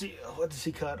 What does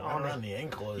he cut on Around him? the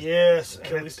ankle. Yes. And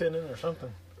Achilles it tendon or something.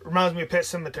 reminds me of Pet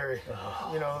Cemetery.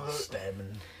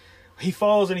 Stabbing. He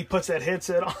falls and he puts that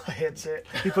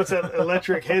He puts that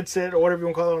electric headset or whatever you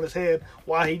want to call it on his head.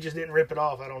 Why he just didn't rip it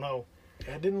off, I don't know.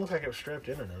 Yeah, it didn't look like it was strapped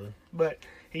in or nothing. But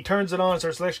he turns it on and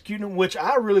starts electrocuting him, which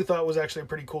I really thought was actually a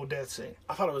pretty cool death scene.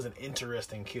 I thought it was an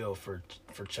interesting kill for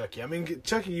Chucky. I mean,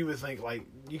 Chucky, you would think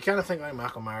you kind of think like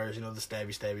Michael Myers, the stabby,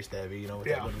 with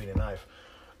that wood-weeding knife.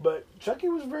 But Chucky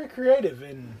was very creative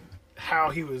in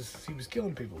how he was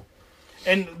killing people.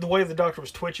 And the way the doctor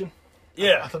was twitching,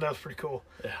 I thought that was pretty cool.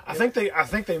 Yeah. I think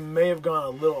they may have gone a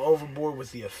little overboard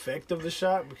with the effect of the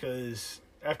shot because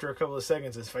after a couple of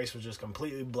seconds, his face was just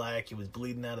completely black. He was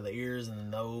bleeding out of the ears and the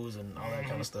nose and all that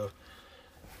kind of stuff.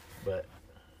 But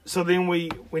so then we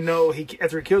know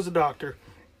after he kills the doctor,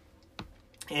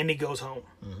 Andy goes home.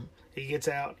 Mm-hmm. He gets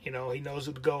out, he knows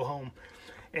who to go home,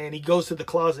 and he goes to the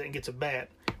closet and gets a bat.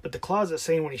 But the closet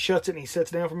scene when he shuts it and he sits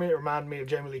down for a minute reminded me of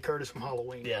Jamie Lee Curtis from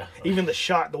Halloween. Yeah. Even the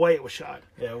shot, the way it was shot.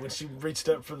 Yeah, when she reached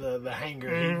up for the hanger,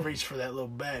 he reached for that little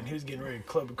bat, and he was getting ready to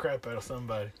club the crap out of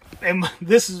somebody. And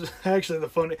this is actually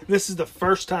this is the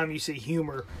first time you see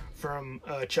humor from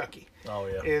Chucky. Oh,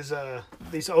 yeah. Is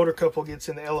this older couple gets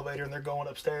in the elevator and they're going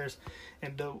upstairs,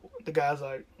 and the guy's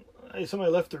like, hey,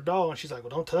 somebody left their doll, and she's like, well,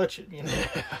 don't touch it,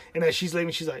 And as she's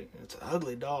leaving, she's like, it's an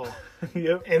ugly doll.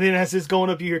 Yep. And then as it's going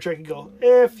up, you hear Chucky go,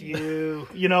 F you,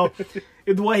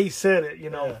 the way he said it,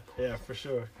 Yeah, for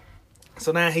sure.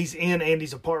 So now he's in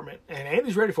Andy's apartment, and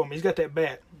Andy's ready for him. He's got that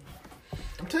bat.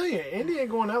 I'm telling you, Andy ain't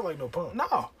going out like no punk.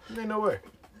 No. Ain't no way.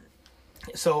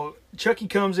 So Chucky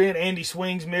comes in, Andy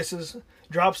swings, misses,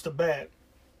 drops the bat,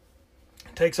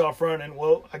 takes off running.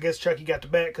 Well, I guess Chucky got the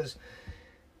bat because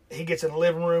he gets in the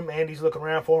living room. Andy's looking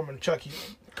around for him, and Chucky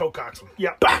co-cocks him.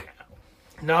 Yeah.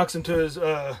 Knocks him to his,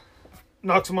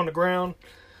 knocks him on the ground.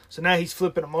 So now he's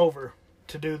flipping him over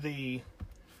to do the...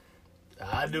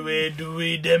 Do it,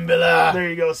 Dembele. There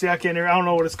you go. See, I don't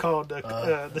know what it's called.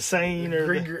 The saying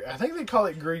or... I think they call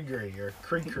it Gree or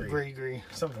Cree. Gree.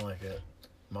 Something like that.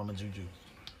 Mama Juju.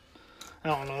 I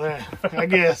don't know that. I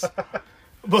guess.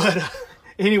 But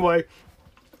anyway,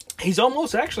 he's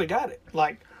almost actually got it.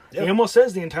 Like, he almost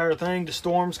says the entire thing. The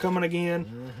storm's coming again.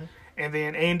 Mm-hmm. And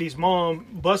then Andy's mom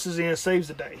busts in, saves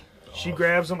the day. She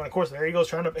grabs him, and of course, there he goes,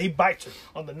 he bites her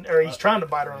he's trying to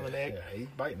bite her on the neck. Yeah, he's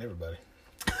biting everybody.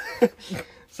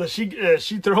 So she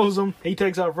throws him. He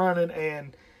takes off running,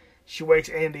 and she wakes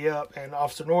Andy up. And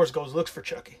Officer Norris looks for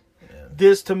Chucky. Yeah.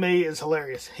 This to me is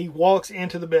hilarious. He walks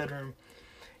into the bedroom,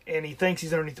 and he thinks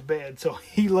he's underneath the bed, so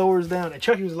he lowers down. And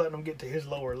Chucky was letting him get to his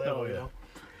lower level. You know,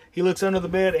 he looks under the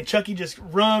bed, and Chucky just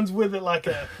runs with it like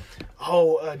a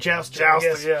jouster,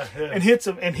 yeah, and hits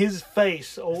him. And his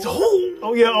face,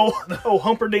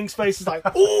 Humperdink's face is like,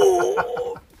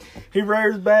 oh. He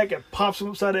rears back and pops him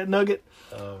upside that nugget.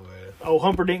 Oh, man.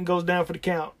 Humperdinck goes down for the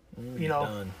count.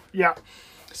 Done. Yeah.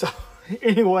 So,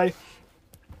 anyway,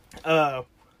 so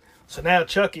now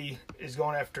Chucky is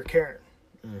going after Karen.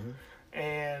 Mm-hmm.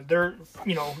 And they're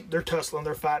tussling,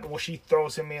 they're fighting. Well, she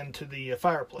throws him into the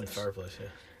fireplace. Yeah.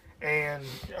 And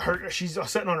she's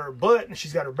sitting on her butt, and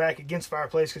she's got her back against the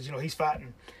fireplace because, he's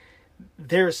fighting.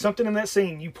 There is something in that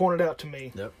scene you pointed out to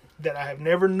me that I have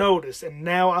never noticed. And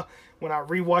now, when I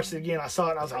rewatched it again, I saw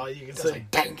it, and I was like, you can see.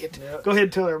 Dang it. Yep. Go ahead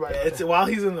and tell everybody. Yeah, it's while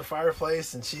he's in the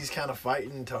fireplace, and she's kind of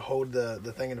fighting to hold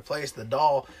the thing into place. The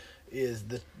doll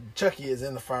Chucky is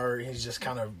in the fire. He's just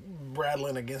kind of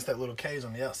rattling against that little cage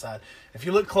on the outside. If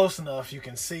you look close enough, you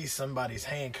can see somebody's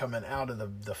hand coming out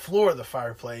of the floor of the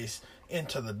fireplace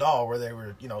into the doll where they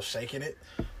were, shaking it.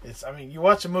 You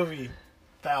watch a movie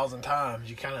 1,000 times,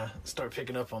 you kind of start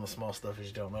picking up on the small stuff as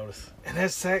you don't notice. And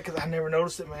that's sad because I never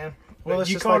noticed it, man. Well,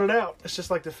 you called it out. It's just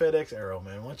like the FedEx arrow,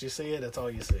 man. Once you see it, that's all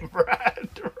you see.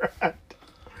 Right.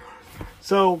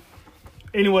 So,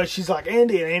 anyway, she's like,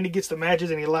 Andy, and Andy gets the matches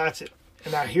and he lights it.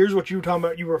 And now here's what you were talking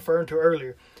about, you were referring to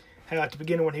earlier. How at the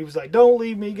beginning when he was like, don't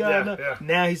leave me, God. Yeah.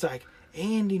 Now he's like,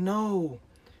 Andy, no.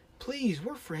 Please,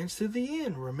 we're friends to the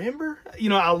end, remember?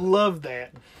 I love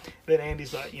that. That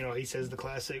Andy's like, he says the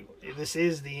classic, this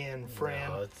is the end,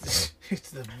 friend. No,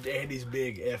 it's Andy's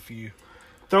big F you.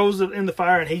 Throws it in the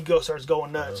fire and he starts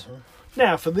going nuts. Uh-huh.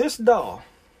 Now, for this doll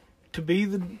to be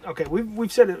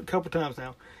we've said it a couple times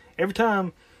now. Every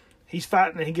time he's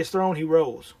fighting and he gets thrown, he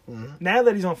rolls. Mm-hmm. Now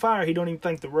that he's on fire, he don't even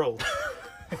think to roll.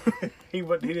 He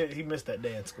missed that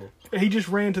day in school. He just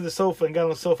ran to the sofa and got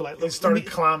on the sofa like. He started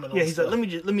climbing. Yeah, he's stuff.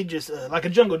 like, let me just like a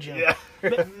jungle gym. Yeah.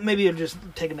 Maybe I'll just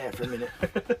take a nap for a minute.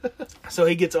 So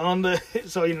he gets on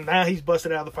now he's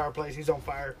busted out of the fireplace. He's on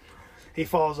fire. He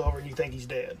falls over and you think he's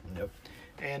dead. Yep.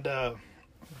 And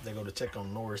they go to check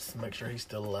on Norris, make sure he's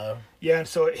still alive. Yeah, and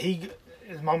so his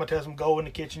mama tells him go in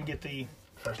the kitchen and get the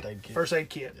first aid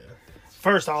kit. Yeah.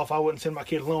 First off, I wouldn't send my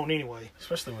kid alone anyway.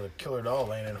 Especially with a killer doll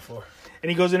laying on the floor. And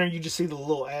he goes in there and you just see the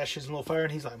little ashes and little fire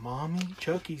and he's like, Mommy,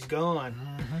 Chucky's gone.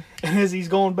 Mm-hmm. And as he's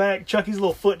going back, Chucky's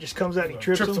little foot just comes out and he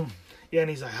trips him. Yeah, and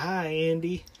he's like, hi,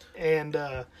 Andy. And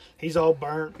he's all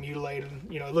burnt, mutilated.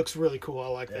 It looks really cool. I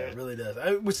like that. It really does.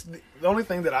 The only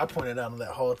thing that I pointed out in that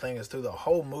whole thing is through the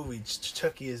whole movie,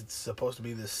 Chucky is supposed to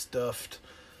be this stuffed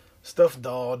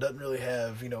doll. Doesn't really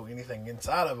have, anything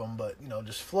inside of him, but,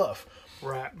 just fluff.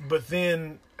 Right. But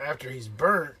then after he's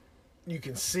burnt, you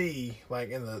can see, like,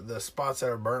 in the spots that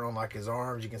are burnt on, like, his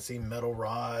arms, you can see metal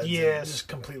rods. Yes. Just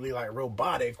completely, like,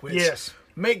 robotic, which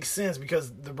makes sense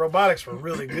because the robotics were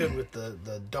really good with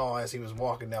the doll as he was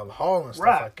walking down the hall and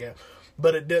stuff like that.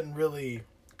 But it didn't really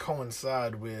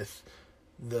coincide with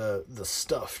the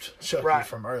stuffed Chucky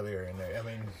from earlier in there.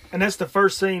 And that's the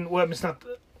first scene. Well,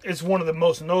 it's one of the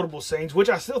most notable scenes, which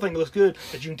I still think looks good,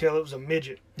 that you can tell it was a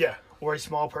midget. Yeah. Or a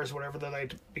small person, whatever they like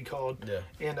to be called,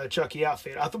 in a Chucky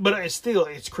outfit. But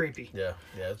it's creepy. Yeah,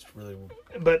 it's really...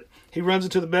 But he runs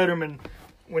into the bedroom, and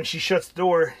when she shuts the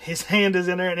door, his hand is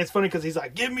in there, and it's funny because he's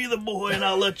like, give me the boy and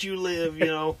I'll let you live,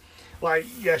 Like,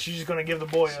 she's just going to give the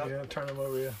boy up. Yeah, turn him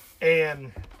over,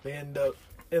 And they end up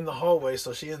in the hallway,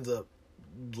 so she ends up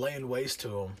laying waste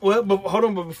to him. Well, but hold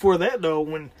on, but before that, though,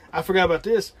 when I forgot about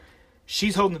this,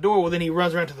 she's holding the door. Well, then he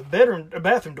runs around to the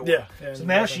bathroom door. Yeah. So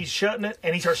now she's shutting it,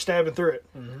 and he starts stabbing through it.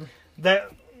 Mm-hmm.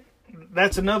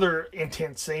 That's another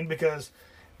intense scene because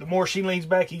the more she leans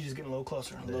back, he's just getting a little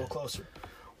closer, a little closer.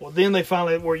 Well, then they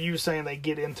finally, where you were saying, they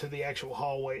get into the actual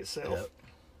hallway itself.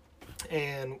 Yep.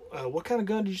 And what kind of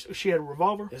gun did she had a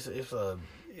revolver? It's a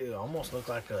It almost looked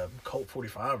like a Colt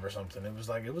 45 or something. It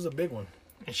was a big one.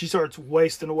 And she starts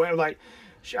wasting away. Like,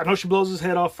 I know she blows his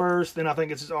head off first, then I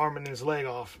think it's his arm and his leg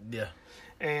off. Yeah.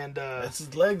 And it's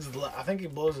his legs. I think he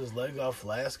blows his legs off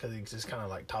last because he just kind of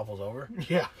like topples over.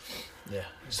 Yeah. Yeah.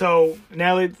 So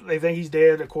now they think he's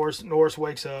dead. Of course, Norris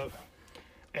wakes up,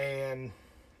 and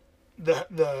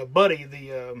the buddy,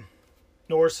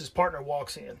 Norris's partner,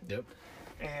 walks in. Yep.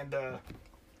 And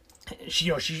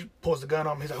she pulls the gun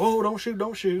on him. He's like, "Oh, don't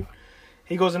shoot!"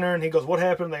 He goes in there and he goes, "What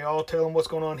happened?" They all tell him what's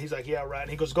going on. He's like, "Yeah, right."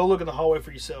 And he goes, "Go look in the hallway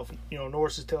for yourself."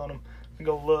 Norris is telling him to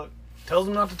go look. Tells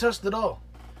him not to touch the doll.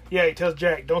 Yeah, he tells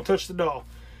Jack, "Don't touch the doll."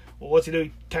 Well, what's he do?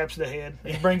 He taps the head.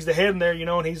 He brings the head in there,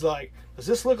 and he's like, "Does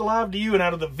this look alive to you?" And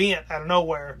out of the vent, out of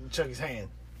nowhere, Chucky's hand.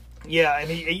 Yeah, and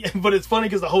he but it's funny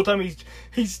because the whole time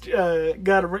he's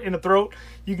got it in the throat,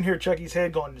 you can hear Chucky's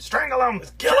head going, "Strangle him,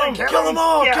 kill them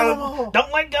all, yeah, kill them all,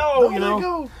 don't let go," Let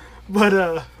go.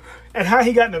 But and how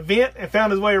he got in the vent and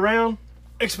found his way around,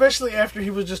 especially after he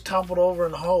was just toppled over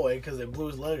in the hallway because they blew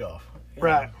his leg off.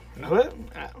 Right? Well,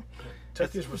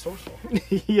 Chucky's resourceful.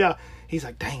 Yeah, he's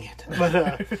like, "Dang it!"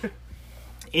 But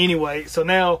anyway, so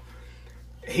now.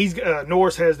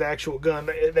 Norris has the actual gun.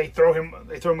 They throw him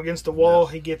against the wall.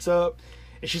 Yeah. He gets up,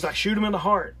 and she's like, "Shoot him in the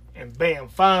heart!" And bam,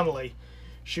 finally,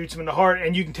 shoots him in the heart.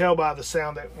 And you can tell by the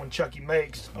sound that when Chucky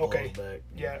makes, okay,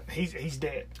 yeah, he's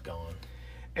dead. It's gone.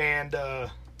 And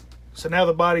so now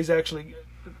the body's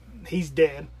he's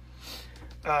dead.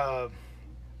 And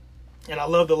I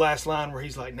love the last line where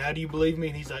he's like, "Now do you believe me?"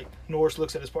 And he's like, Norris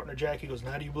looks at his partner Jack. He goes,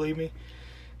 "Now do you believe me?"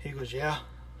 He goes, "Yeah,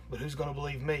 but who's gonna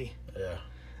believe me?" Yeah.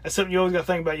 That's something you always got to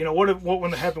think about. What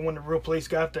would happen when the real police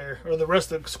got there, or the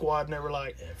rest of the squad, and they were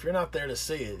like, yeah, if you're not there to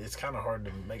see it, it's kind of hard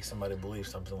to make somebody believe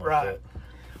something like right. that.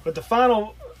 But the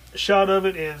final shot of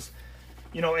it is,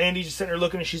 Andy's just sitting there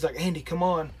looking, and she's like, "Andy, come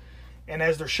on." And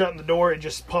as they're shutting the door, it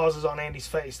just pauses on Andy's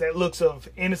face. That looks of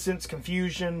innocence,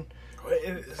 confusion.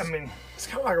 It's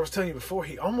kind of like I was telling you before.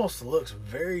 He almost looks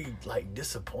very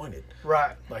disappointed.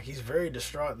 Right. Like he's very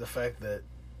distraught at the fact that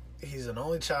he's an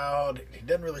only child. He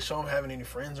doesn't really show him having any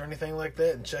friends or anything like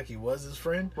that. And Chucky was his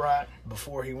friend, right,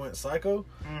 before he went psycho.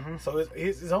 Mm-hmm. So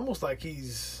it's almost like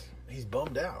he's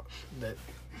bummed out. That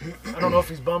I don't know if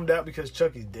he's bummed out because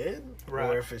Chucky's dead, right,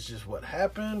 or if it's just what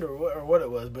happened or what it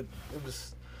was. But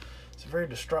it's a very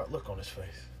distraught look on his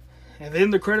face. And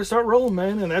then the credits start rolling,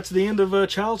 man, and that's the end of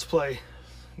Child's Play.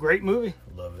 Great movie.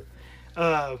 Love it.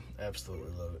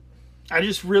 Absolutely love it. I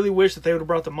just really wish that they would have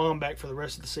brought the mom back for the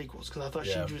rest of the sequels because I thought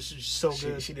she was just so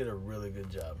good. She did a really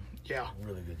good job. Yeah.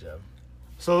 Really good job.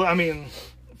 So,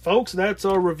 folks, that's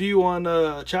our review on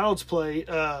Child's Play.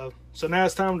 So now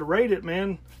it's time to rate it,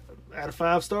 man. Out of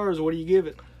 5 stars, what do you give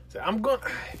it?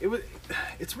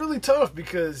 It's really tough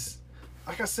because,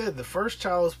 like I said, the first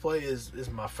Child's Play is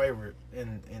my favorite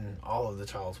in all of the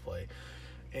Child's Play.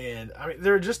 And,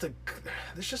 there's just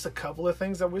a couple of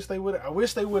things I wish they would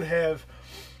have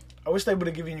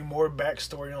given you more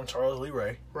backstory on Charles Lee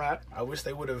Ray. Right. I wish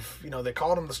they would have, they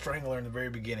called him the Strangler in the very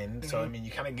beginning. Mm-hmm. So,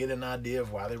 you kind of get an idea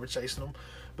of why they were chasing him.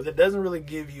 But it doesn't really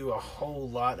give you a whole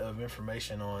lot of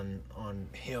information on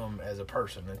him as a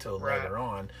person until later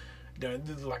on.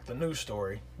 Like the news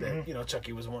story that,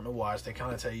 Chucky was wanting to watch. They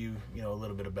kind of tell you, a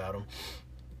little bit about him.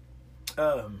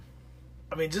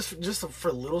 Just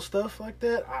for little stuff like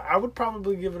that, I would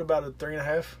probably give it about a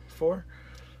 3.5, 4.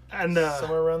 And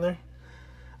somewhere around there.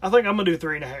 I think I'm going to do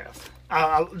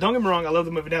 3.5. Don't get me wrong, I love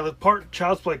the movie. Now, the part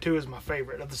Child's Play 2 is my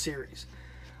favorite of the series.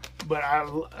 But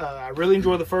I really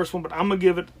enjoy the first one, but I'm going to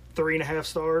give it 3.5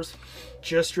 stars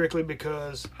just strictly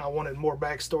because I wanted more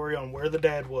backstory on where the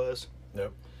dad was.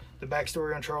 Yep. The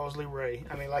backstory on Charles Lee Ray.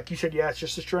 Like you said, yeah, it's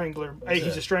just a strangler. Hey,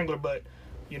 he's a strangler, but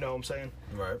you know what I'm saying?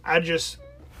 Right.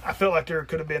 I felt like there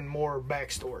could have been more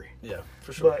backstory. Yeah,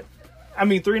 for sure. But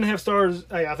 3.5 stars,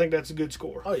 hey, I think that's a good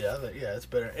score. Oh yeah, it's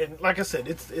better. And like I said,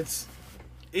 it's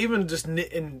even just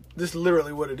and this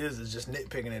literally what it is just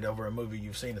nitpicking it over a movie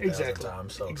you've seen 1,000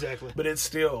 times. So exactly. But it's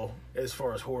still, as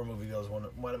far as horror movie goes,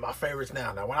 one of my favorites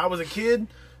now. Now, when I was a kid,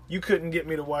 you couldn't get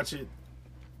me to watch it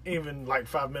even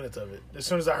 5 minutes of it. As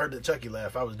soon as I heard that Chucky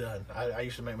laugh, I was done. I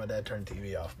used to make my dad turn the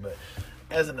TV off, but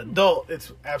as an adult,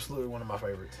 it's absolutely one of my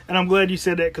favorites. And I'm glad you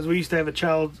said that because we used to have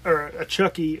a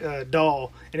Chucky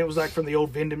doll, and it was from the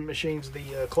old vending machines,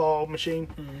 the claw machine.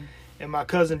 Mm-hmm. And my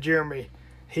cousin Jeremy,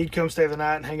 he'd come stay the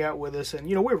night and hang out with us, and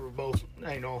we were both,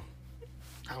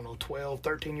 12,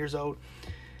 13 years old,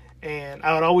 and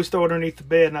I would always throw it underneath the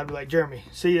bed, and I'd be like, Jeremy,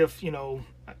 see if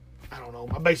I don't know,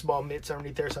 my baseball mitts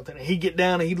underneath there or something. And he'd get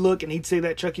down and he'd look and he'd see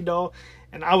that Chucky doll.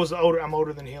 And I'm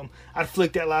older than him. I'd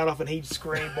flick that light off and he'd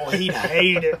scream. Boy, he'd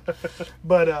hate it.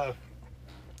 But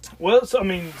Well, so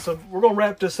we're gonna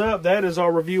wrap this up. That is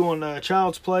our review on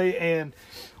Child's Play, and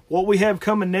what we have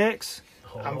coming next.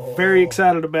 I'm very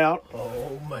excited about.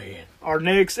 Oh man! Our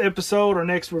next episode, our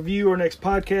next review, our next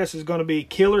podcast is going to be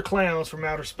Killer Clowns from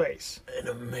Outer Space. An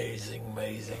amazing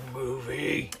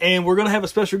movie. And we're going to have a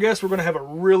special guest. We're going to have a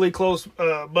really close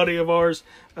buddy of ours,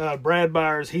 Brad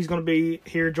Dourif. He's going to be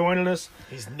here joining us.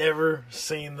 He's never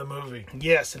seen the movie.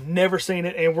 Yes, never seen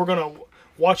it, and we're going to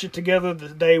watch it together the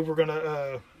day we're going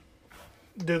to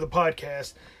do the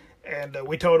podcast. And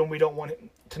we told him we don't want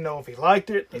to know if he liked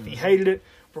it, if he hated it.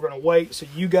 We're going to wait, so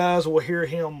you guys will hear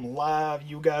him live.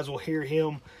 You guys will hear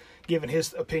him giving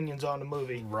his opinions on the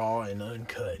movie. Raw and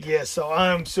uncut. Yes, so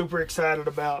I'm super excited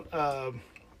about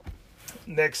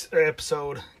next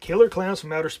episode, Killer Clowns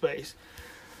from Outer Space.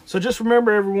 So just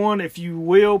remember, everyone, if you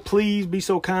will, please be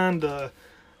so kind to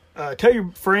tell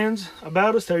your friends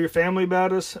about us, tell your family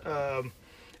about us.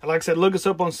 Like I said, look us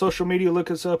up on social media. Look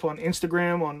us up on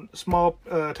Instagram on Small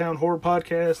Town Horror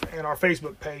Podcast and our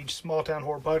Facebook page, Small Town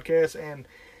Horror Podcast. And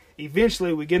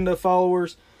eventually we get enough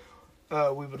followers.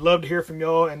 We would love to hear from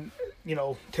y'all and,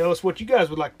 tell us what you guys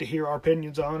would like to hear our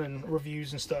opinions on and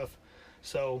reviews and stuff.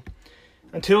 So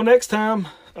until next time,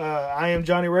 I am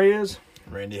Johnny Reyes.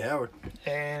 Randy Howard.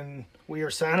 And we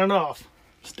are signing off.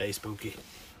 Stay spooky.